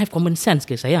you don't have common sense,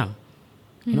 ke sayang.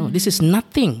 This is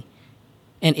nothing.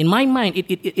 And in my mind,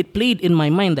 it played in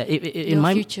my mind that in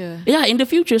the future. Yeah, in the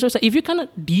future. So it's like, if you cannot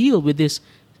deal with this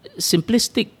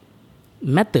simplistic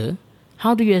matter,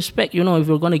 how do you expect, if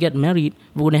we're going to get married,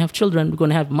 we're going to have children, we're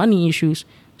going to have money issues.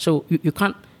 So you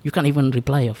can't even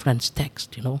reply your friend's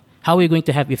text, How are you going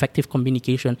to have effective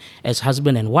communication as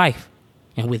husband and wife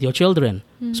and with your children?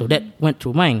 So that went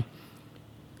through mine.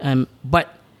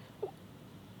 But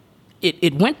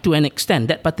it went to an extent,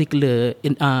 that particular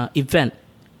event,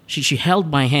 she held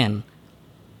my hand,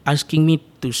 asking me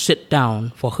to sit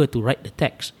down for her to write the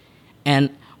text. And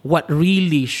what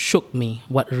really shook me,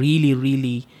 what really,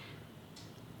 really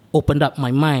opened up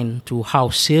my mind to how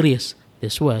serious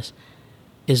this was,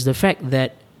 is the fact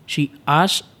that she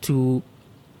asked to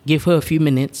give her a few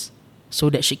minutes so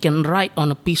that she can write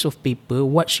on a piece of paper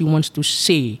what she wants to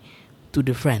say to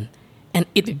the friend. And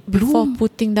it blew... Before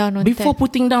putting down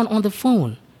on the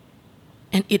phone.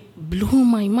 And it blew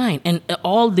my mind. And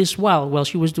all this while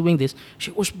she was doing this,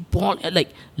 she was born,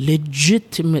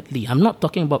 legitimately. I'm not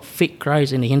talking about fake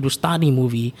cries in a Hindustani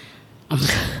movie. I'm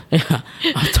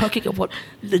talking about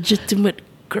legitimate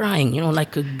crying,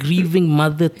 like a grieving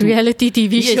mother. Reality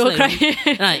TV show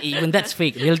crying. Even that's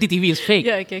fake. Reality TV is fake.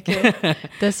 Yeah, okay.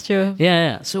 That's true.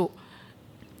 Yeah. So,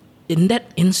 in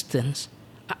that instance,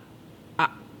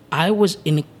 I was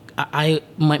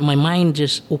my mind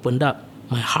just opened up.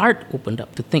 My heart opened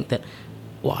up to think that,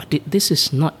 wow, this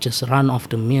is not just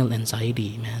run-of-the-mill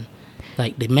anxiety, man.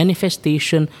 Like the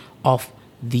manifestation of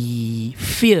the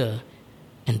fear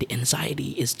and the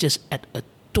anxiety is just at a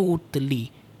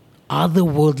totally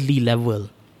otherworldly level.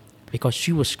 Because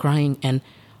she was crying, and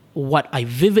what I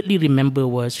vividly remember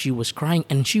was she was crying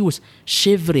and she was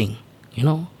shivering,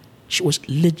 She was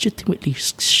legitimately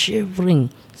shivering.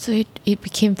 So it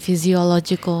became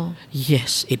physiological.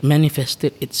 Yes, it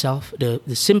manifested itself. The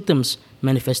symptoms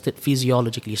manifested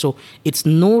physiologically. So it's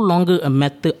no longer a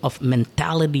matter of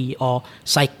mentality or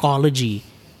psychology.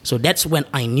 So that's when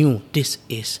I knew this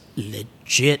is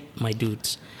legit, my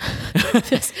dudes.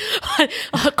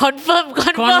 Confirm.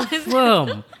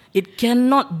 It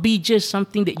cannot be just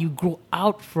something that you grow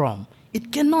out from.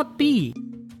 It cannot be.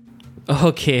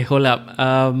 Okay, hold up.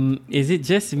 Is it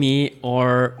just me,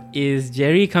 or is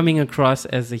Jerry coming across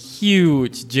as a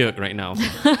huge jerk right now?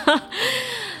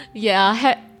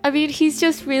 Yeah, I mean, he's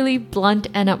just really blunt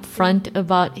and upfront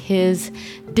about his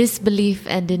disbelief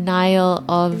and denial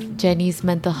of Jenny's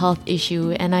mental health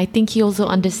issue. And I think he also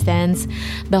understands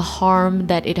the harm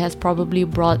that it has probably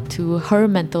brought to her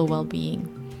mental well-being.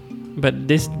 But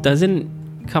this doesn't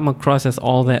come across as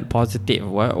all that positive.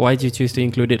 Why did you choose to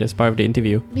include it as part of the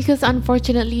interview? Because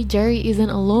unfortunately, Jerry isn't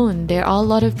alone. There are a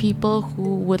lot of people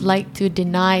who would like to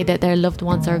deny that their loved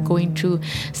ones are going through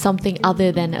something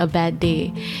other than a bad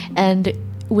day. And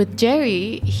with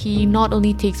Jerry, he not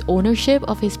only takes ownership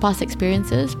of his past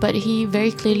experiences, but he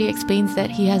very clearly explains that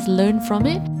he has learned from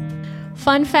it.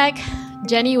 Fun fact,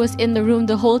 Jenny was in the room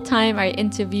the whole time I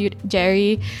interviewed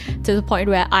Jerry, to the point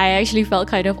where I actually felt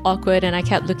kind of awkward, and I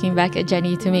kept looking back at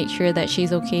Jenny to make sure that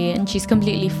she's okay, and she's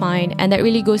completely fine. And that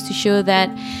really goes to show that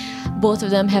both of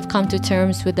them have come to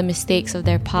terms with the mistakes of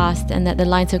their past, and that the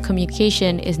lines of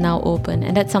communication is now open.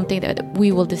 And that's something that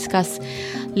we will discuss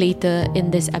later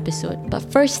in this episode. But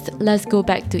first, let's go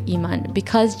back to Iman,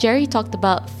 because Jerry talked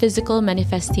about physical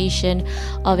manifestation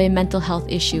of a mental health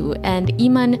issue, and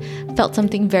Iman felt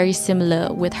something very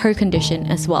similar with her condition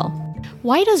as well.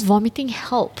 Why does vomiting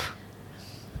help?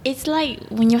 It's like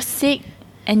when you're sick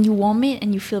and you vomit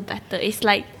and you feel better. It's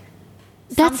like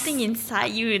something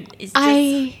inside you is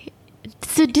just...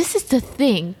 So this is the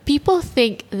thing. People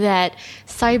think that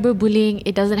cyberbullying,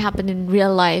 it doesn't happen in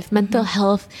real life. Mental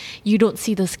health, you don't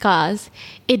see the scars.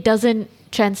 It doesn't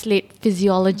translate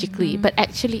physiologically, but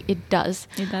actually it does.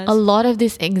 It does. A lot of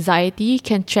this anxiety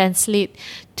can translate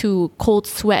to cold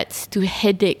sweats, to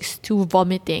headaches, to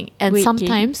vomiting. And Weight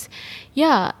sometimes,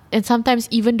 and sometimes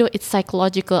even though it's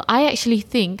psychological, I actually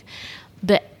think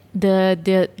that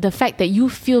the fact that you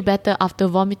feel better after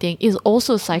vomiting is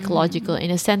also psychological, in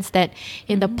a sense that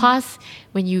in the past,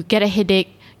 when you get a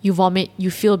headache, you vomit,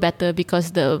 you feel better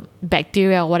because the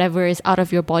bacteria or whatever is out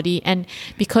of your body, and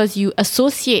because you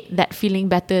associate that feeling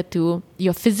better to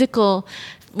your physical,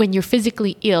 when you're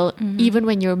physically ill, even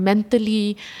when you're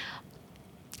mentally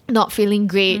not feeling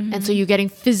great, and so you're getting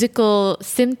physical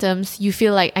symptoms, you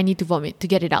feel like, I need to vomit to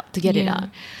get it out, it out.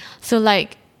 So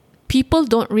like, people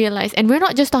don't realize, and we're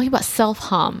not just talking about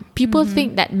self-harm. People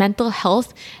think that mental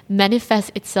health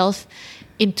manifests itself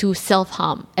into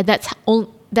self-harm, and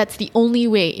that's the only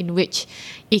way in which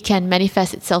it can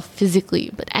manifest itself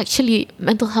physically. But actually,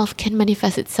 mental health can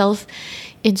manifest itself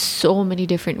in so many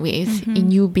different ways.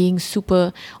 In you being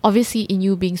super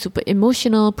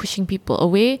emotional, pushing people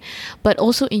away, but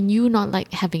also in you not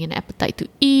like having an appetite to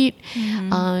eat,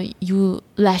 you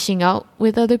lashing out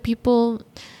with other people.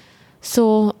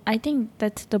 So I think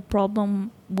that's the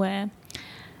problem, where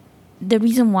the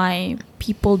reason why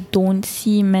people don't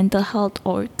see mental health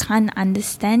or can't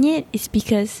understand it is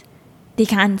because they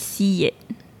can't see it.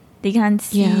 They can't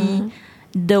see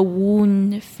the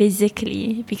wound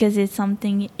physically, because it's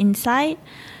something inside.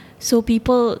 So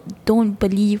people don't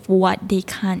believe what they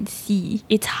can't see.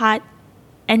 It's hard,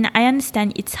 and I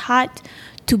understand it's hard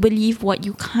to believe what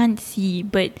you can't see,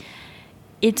 but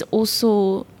it's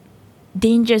also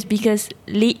dangerous, because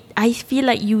I feel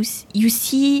like you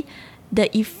see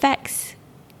the effects,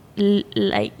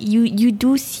 like you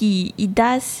do see it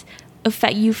does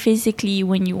affect you physically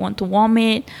when you want to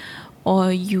vomit, or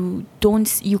you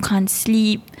can't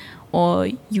sleep, or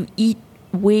you eat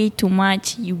way too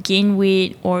much, you gain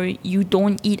weight, or you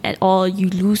don't eat at all, you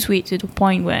lose weight to the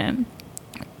point where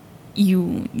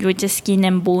you're just skin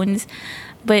and bones.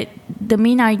 But the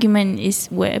main argument is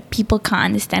where people can't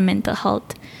understand mental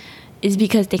health is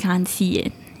because they can't see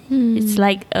it. It's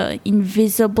like an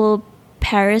invisible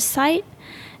parasite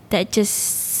that just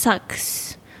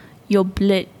sucks your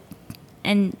blood,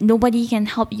 and nobody can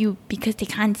help you because they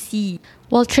can't see.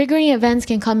 Well, triggering events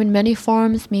can come in many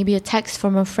forms, maybe a text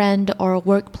from a friend or a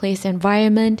workplace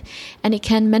environment, and it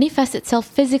can manifest itself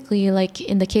physically, like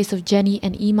in the case of Jenny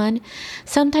and Iman.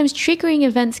 Sometimes triggering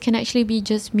events can actually be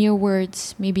just mere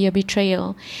words, maybe a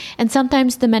betrayal. And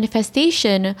sometimes the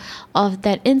manifestation of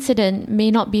that incident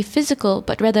may not be physical,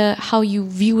 but rather how you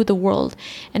view the world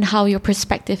and how your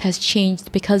perspective has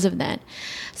changed because of that.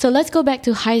 So let's go back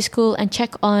to high school and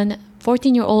check on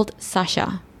 14-year-old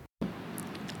Sasha.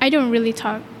 I don't really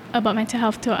talk about mental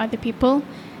health to other people.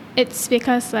 It's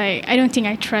because I don't think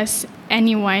I trust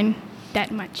anyone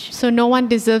that much. So no one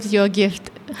deserves your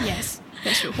gift. Yes,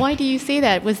 that's true. Why do you say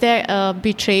that? Was there a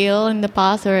betrayal in the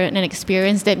past, or an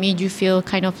experience that made you feel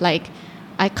kind of like,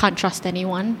 I can't trust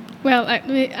anyone? Well,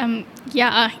 it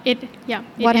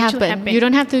what happened? You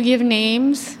don't have to give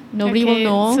names. Nobody will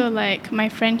know. So my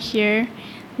friend here,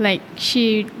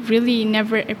 she really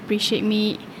never appreciate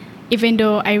me, even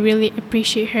though I really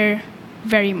appreciate her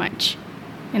very much.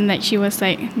 And she was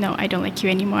like, no, I don't like you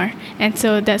anymore. And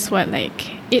so that's what it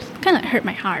kind of hurt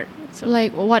my heart. So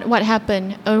what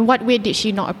happened? In what way did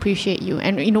she not appreciate you?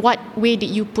 And in what way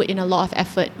did you put in a lot of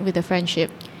effort with the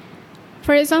friendship?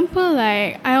 For example,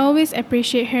 I always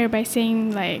appreciate her by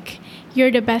saying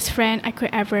you're the best friend I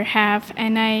could ever have,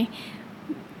 and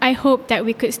I hope that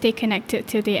we could stay connected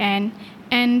till the end.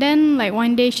 And then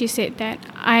one day she said that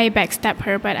I backstabbed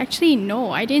her, but actually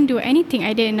no, I didn't do anything.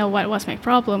 I didn't know what was my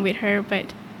problem with her,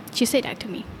 but she said that to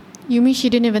me. You mean she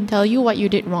didn't even tell you what you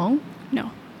did wrong?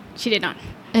 No, she did not.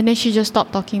 And then she just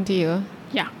stopped talking to you?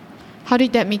 Yeah. How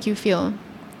did that make you feel?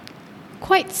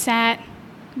 Quite sad,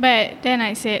 but then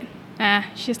I said,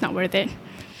 she's not worth it.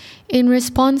 In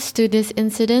response to this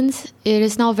incident, it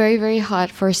is now very, very hard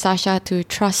for Sasha to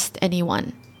trust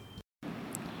anyone.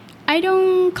 I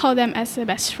don't call them as a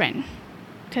best friend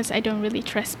because I don't really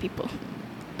trust people.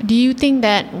 Do you think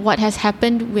that what has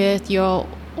happened with your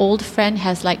old friend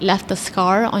has like left a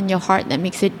scar on your heart that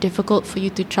makes it difficult for you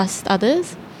to trust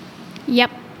others?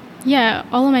 Yep. Yeah,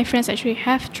 all of my friends actually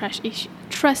have trust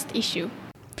issue.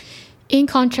 In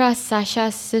contrast,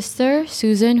 Sasha's sister,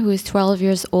 Susan, who is 12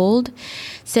 years old,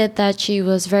 said that she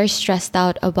was very stressed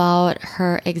out about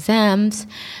her exams,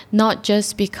 not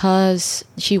just because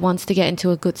she wants to get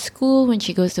into a good school when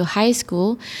she goes to high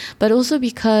school, but also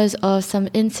because of an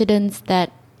incident that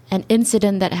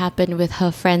happened with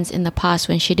her friends in the past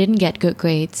when she didn't get good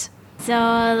grades. So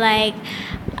like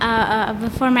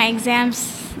before my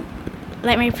exams,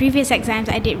 like my previous exams,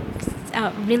 I did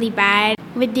really bad.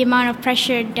 With the amount of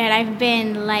pressure that I've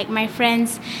been, like my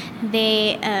friends,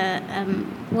 they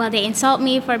insult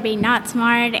me for being not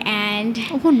smart, and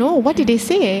oh no, what did they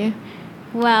say?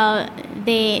 Well,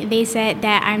 they said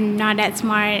that I'm not that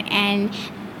smart, and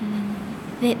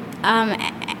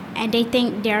they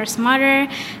think they're smarter,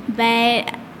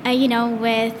 but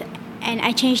and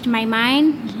I changed my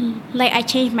mind. Mm-hmm. Like I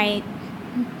changed my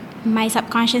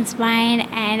subconscious mind,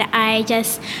 and I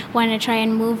just want to try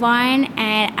and move on,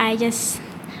 and I just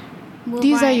move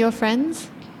These on. are your friends?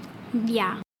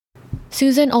 Yeah.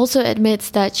 Susan also admits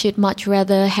that she'd much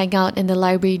rather hang out in the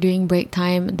library during break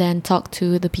time than talk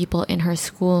to the people in her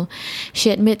school. She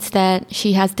admits that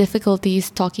she has difficulties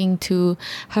talking to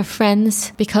her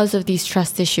friends because of these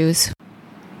trust issues.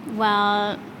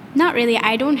 Well, not really.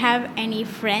 I don't have any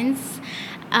friends.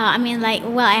 I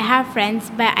have friends,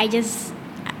 but I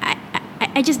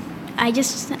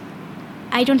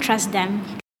don't trust them.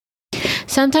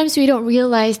 Sometimes we don't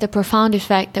realize the profound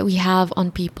effect that we have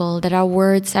on people, that our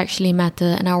words actually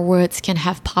matter and our words can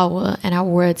have power and our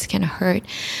words can hurt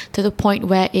to the point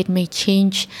where it may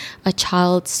change a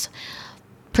child's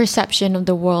perception of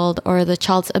the world or the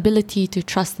child's ability to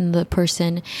trust in the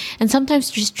person. And sometimes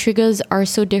just triggers are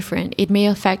so different. It may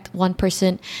affect one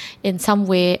person in some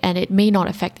way and it may not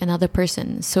affect another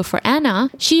person. So for Anna,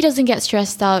 she doesn't get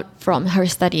stressed out from her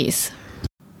studies.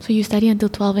 So you study until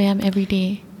 12 a.m. every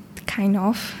day? Kind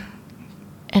of.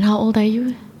 And how old are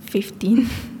you? 15.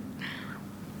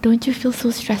 Don't you feel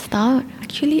so stressed out?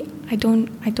 Actually, I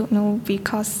don't know,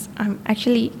 because I'm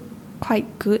actually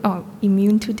quite good or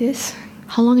immune to this.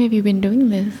 How long have you been doing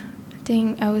this? I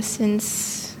think I was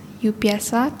since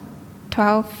UPSR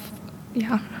 12.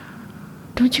 Yeah.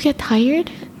 Don't you get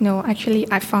tired? No, actually,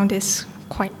 I found this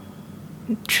quite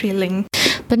thrilling.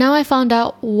 But now I found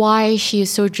out why she is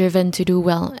so driven to do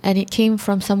well, and it came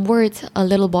from some words a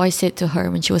little boy said to her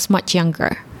when she was much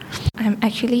younger.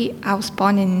 I was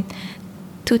born in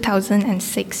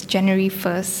 2006, January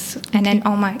 1st, okay. And then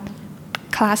all my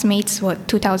classmates were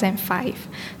 2005.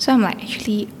 So I'm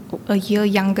actually a year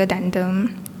younger than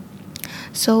them.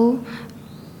 So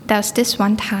there was this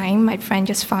one time my friend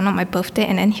just found out my birthday,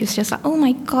 and then he was just like, oh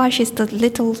my gosh, she's the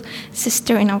little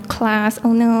sister in our class,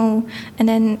 oh no. And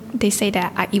then they say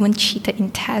that I even cheated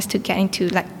in tests to get into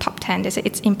top 10. They say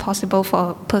it's impossible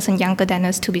for a person younger than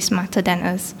us to be smarter than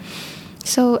us.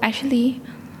 So actually,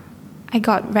 I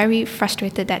got very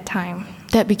frustrated that time.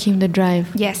 That became the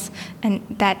drive. Yes, and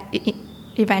that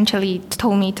eventually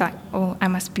told me I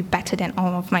must be better than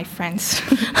all of my friends.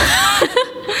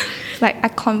 I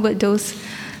convert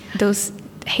those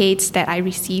hates that I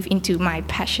receive into my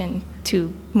passion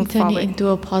to move forward. Turn it into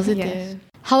a positive. Yes.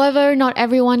 However, not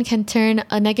everyone can turn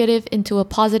a negative into a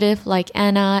positive like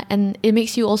Anna, and it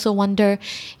makes you also wonder,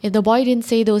 if the boy didn't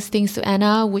say those things to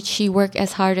Anna, would she work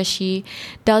as hard as she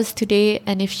does today?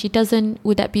 And if she doesn't,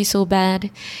 would that be so bad?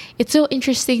 It's so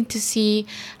interesting to see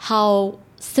how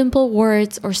simple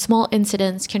words or small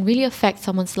incidents can really affect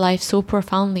someone's life so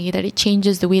profoundly that it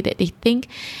changes the way that they think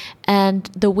and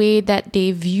the way that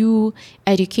they view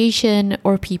education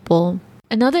or people.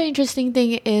 Another interesting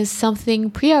thing is something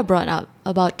Priya brought up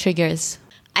about triggers.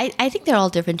 I think they're all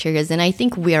different triggers, and I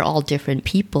think we're all different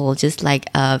people. Just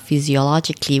like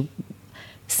physiologically,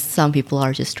 some people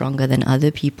are just stronger than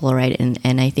other people, right?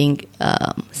 And I think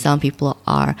some people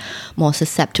are more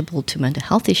susceptible to mental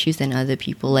health issues than other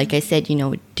people. Like I said,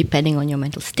 depending on your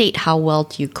mental state, how well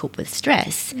do you cope with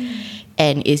stress?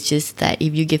 And it's just that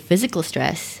if you give physical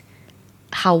stress,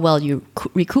 how well you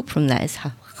recoup from that is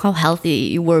how healthy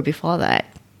you were before that.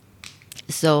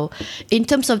 So in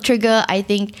terms of trigger, I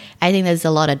think there's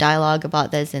a lot of dialogue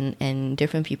about this, and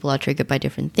different people are triggered by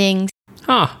different things.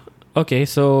 Okay,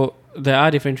 so there are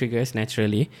different triggers,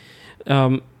 naturally.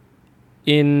 In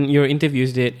your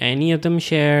interviews, did any of them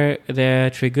share their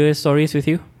trigger stories with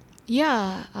you?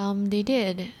 Yeah, they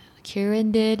did.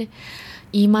 Kieran did,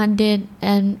 Iman did,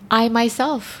 and I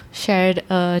myself shared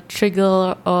a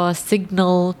trigger or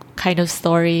signal kind of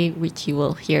story, which you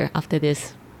will hear after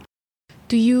this.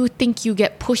 Do you think you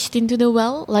get pushed into the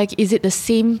well? Like, is it the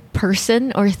same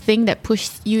person or thing that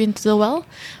pushed you into the well?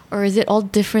 Or is it all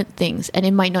different things and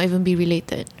it might not even be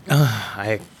related?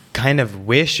 I kind of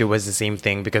wish it was the same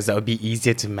thing because that would be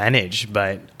easier to manage.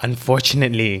 But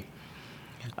unfortunately,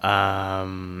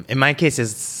 in my case,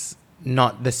 it's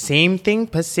not the same thing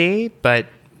per se, but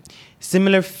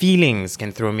similar feelings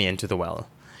can throw me into the well.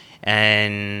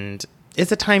 And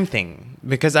it's a time thing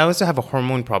because I also have a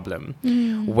hormone problem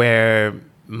where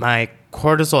my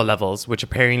cortisol levels, which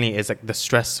apparently is like the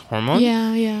stress hormone,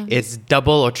 it's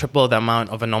double or triple the amount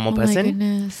of a normal person. My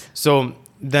goodness. So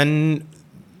then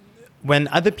when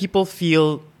other people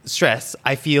feel stress,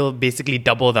 I feel basically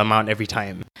double the amount every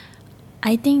time.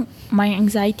 I think my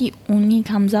anxiety only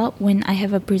comes out when I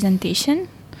have a presentation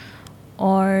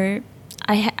or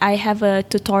I have a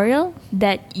tutorial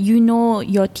that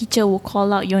your teacher will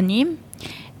call out your name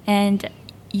and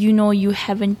you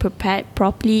haven't prepared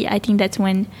properly. I think that's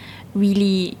when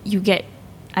really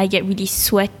I get really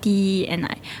sweaty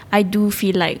and I do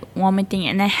feel like vomiting,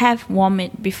 and I have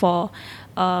vomit before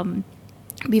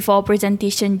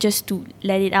presentation just to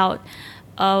let it out.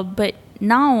 But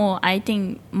now I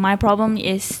think my problem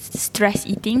is stress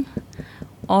eating,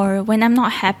 or when I'm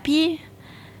not happy,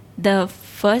 the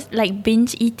first like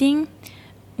binge eating.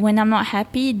 When I'm not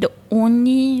happy, the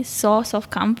only source of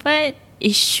comfort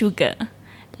is sugar.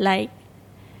 Like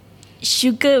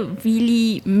sugar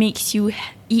really makes you,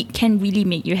 it can really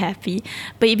make you happy,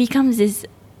 but it becomes this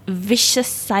vicious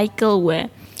cycle where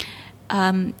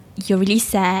you're really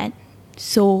sad,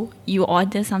 so you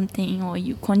order something or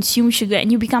you consume sugar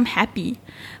and you become happy,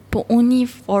 but only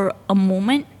for a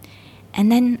moment,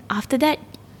 and then after that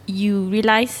you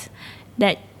realize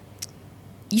that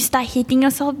you start hating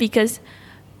yourself because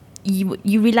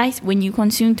you realize when you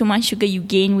consume too much sugar you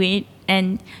gain weight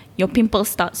and your pimples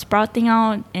start sprouting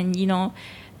out, and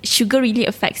sugar really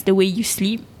affects the way you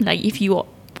sleep. Like if you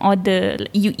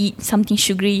eat something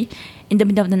sugary in the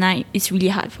middle of the night, it's really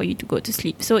hard for you to go to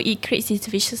sleep. So it creates this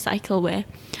vicious cycle where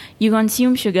you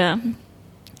consume sugar,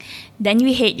 then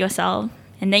you hate yourself,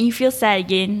 and then you feel sad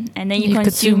again, and then you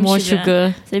consume more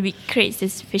sugar. So it creates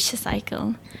this vicious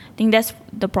cycle. I think that's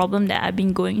the problem that I've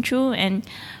been going through, and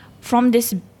from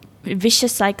this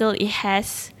vicious cycle, it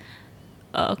has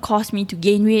caused me to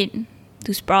gain weight,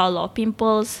 to sprout a lot of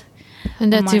pimples,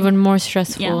 and that's even more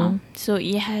stressful. Yeah, so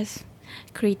it has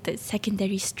created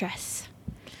secondary stress.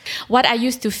 What I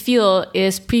used to feel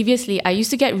is previously I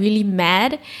used to get really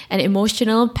mad and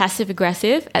emotional, passive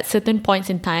aggressive at certain points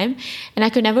in time, and I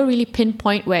could never really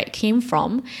pinpoint where it came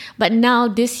from. But now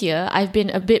this year I've been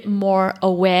a bit more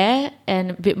aware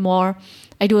and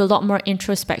I do a lot more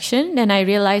introspection. Then I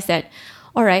realized that,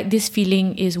 all right, this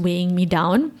feeling is weighing me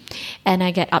down, and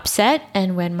I get upset.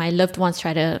 And when my loved ones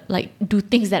try to do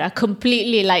things that are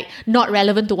completely not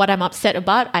relevant to what I'm upset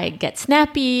about, I get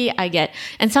snappy.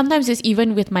 And sometimes it's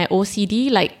even with my OCD,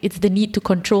 it's the need to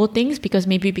control things because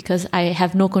I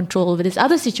have no control over this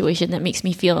other situation that makes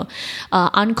me feel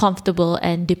uncomfortable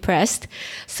and depressed.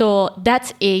 So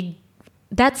that's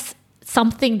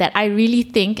something that I really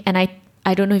think, and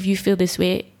I don't know if you feel this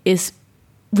way, is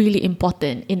really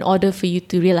important in order for you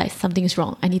to realize something is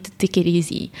wrong. I need to take it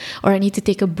easy, or I need to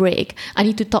take a break. I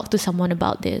need to talk to someone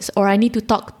about this, or I need to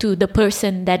talk to the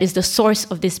person that is the source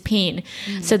of this pain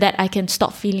so that I can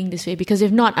stop feeling this way, because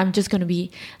if not, I'm just going to be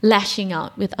lashing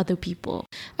out with other people.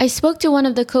 I spoke to one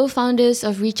of the co-founders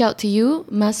of Reach Out to You,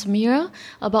 Mas Mira,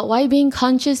 about why being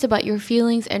conscious about your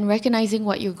feelings and recognizing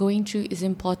what you're going through is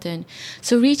important.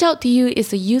 So Reach Out to You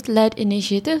is a youth-led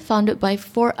initiative founded by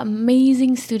 4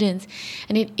 amazing students,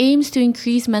 and it aims to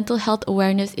increase mental health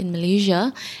awareness in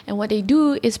Malaysia. And what they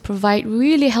do is provide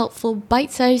really helpful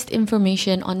bite-sized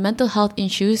information on mental health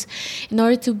issues in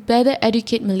order to better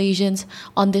educate Malaysians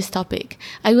on this topic.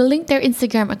 I will link their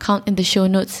Instagram account in the show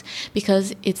notes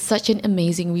because it's such an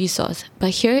amazing resource. But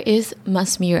here is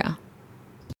Mas Mira.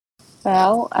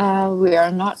 Well, we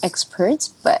are not experts,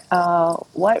 but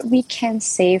what we can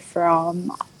say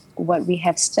from what we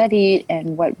have studied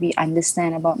and what we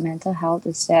understand about mental health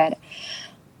is that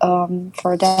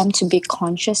for them to be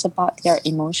conscious about their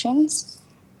emotions,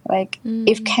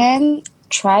 if can,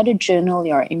 try to journal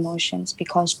your emotions,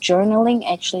 because journaling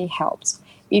actually helps.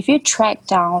 If you track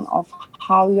down of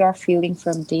how you are feeling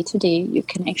from day to day, you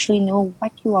can actually know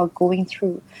what you are going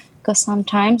through, because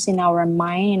sometimes in our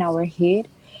mind, in our head,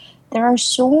 there are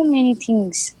so many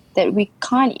things that we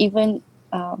can't even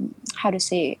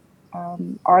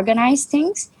organize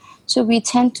things. So we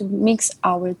tend to mix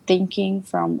our thinking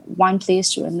from one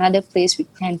place to another place. We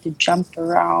tend to jump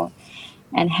around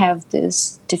and have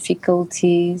these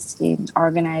difficulties in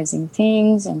organizing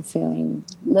things and feeling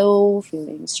low,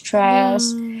 feeling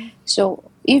stressed. So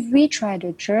if we try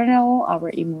to journal our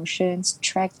emotions,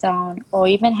 track down, or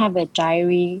even have a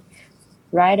diary,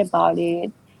 write about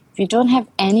it. If you don't have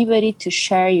anybody to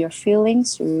share your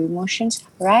feelings or your emotions,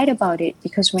 write about it,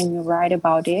 because when you write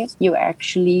about it, you're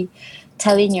actually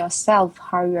telling yourself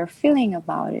how you're feeling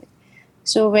about it.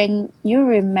 So when you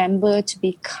remember to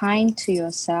be kind to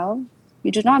yourself,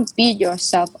 you do not beat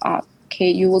yourself up,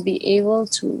 okay? You will be able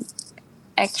to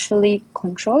actually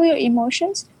control your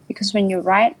emotions, because when you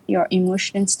write your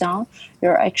emotions down,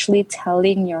 you're actually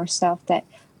telling yourself that,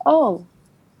 oh,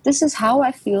 this is how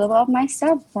I feel about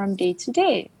myself from day to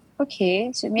day.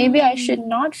 Okay, so maybe I should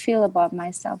not feel about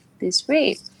myself this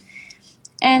way.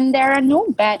 And there are no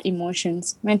bad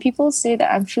emotions. When people say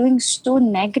that I'm feeling so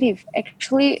negative,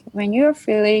 actually, when you're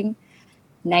feeling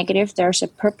negative, there's a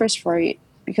purpose for it.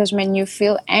 Because when you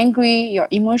feel angry, your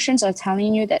emotions are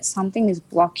telling you that something is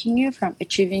blocking you from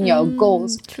achieving your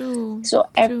goals. True. So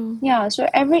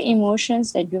every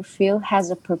emotions that you feel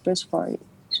has a purpose for it.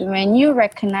 So when you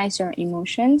recognize your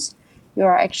emotions, you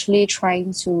are actually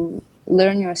trying to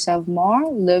learn yourself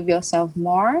more, love yourself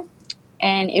more,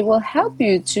 and it will help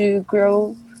you to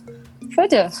grow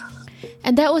further.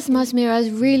 And that was Mas Mira's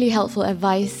really helpful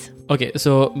advice. Okay,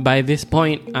 so by this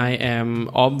point, I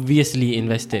am obviously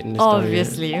invested in the story.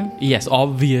 Obviously. Yes,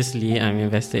 obviously I'm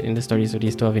invested in the stories of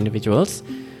these 12 individuals.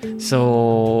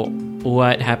 So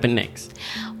what happened next?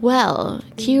 Well,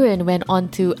 Kieran went on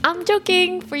to, I'm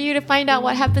joking, for you to find out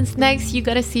what happens next, you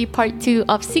gotta see part 2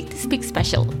 of Seek to Speak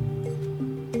Special.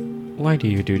 Why do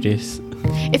you do this?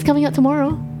 It's coming out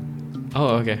tomorrow.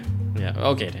 Oh, okay. Yeah,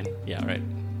 okay then. Yeah, right.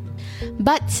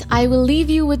 But I will leave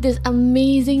you with this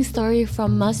amazing story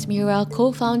from Mas Mira,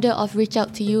 co-founder of Reach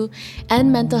Out to You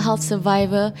and mental health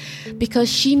survivor, because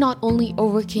she not only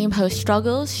overcame her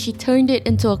struggles, she turned it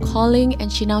into a calling,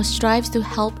 and she now strives to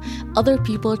help other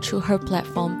people through her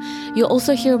platform. You'll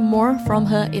also hear more from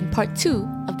her in part 2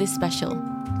 of this special.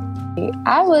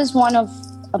 I was one of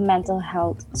a mental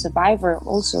health survivor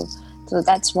also. So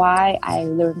that's why I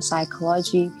learned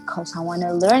psychology, because I want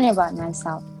to learn about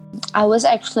myself. I was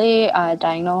actually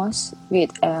diagnosed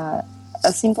with a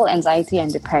simple anxiety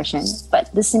and depression. But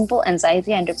the simple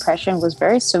anxiety and depression was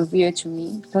very severe to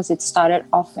me because it started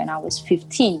off when I was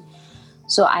 15.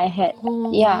 So I had,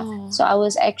 so I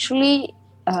was actually,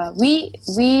 we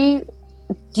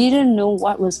didn't know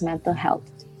what was mental health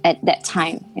at that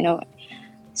time, you know.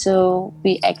 So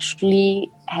we actually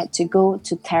had to go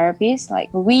to therapies. Like,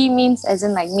 we means as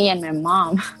in like me and my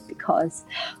mom, because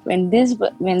when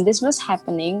this was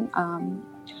happening,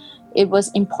 it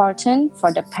was important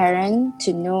for the parent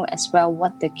to know as well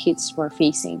what the kids were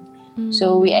facing.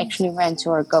 So we actually went to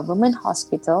our government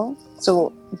hospital.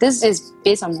 So this is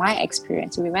based on my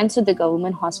experience. So we went to the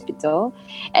government hospital.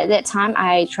 At that time,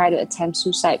 I tried to attempt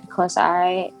suicide because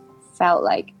I felt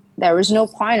like there was no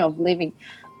point of living.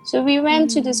 So we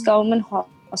went to this government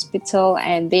hospital,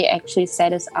 and they actually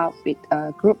set us up with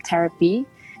group therapy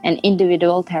and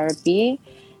individual therapy.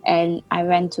 And I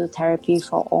went to therapy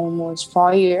for almost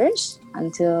 4 years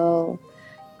until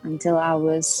I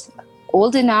was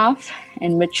old enough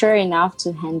and mature enough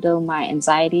to handle my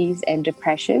anxieties and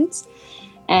depressions.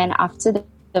 And after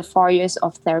the 4 years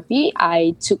of therapy,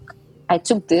 I took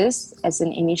this as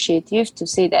an initiative to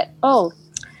say that, oh,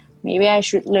 maybe I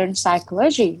should learn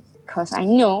psychology, because I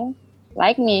know,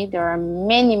 like me, there are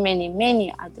many, many,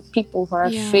 many other people who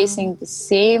are facing the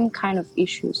same kind of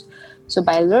issues. So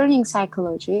by learning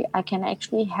psychology, I can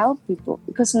actually help people,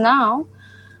 because now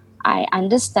I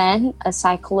understand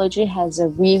psychology has a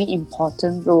really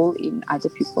important role in other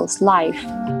people's life.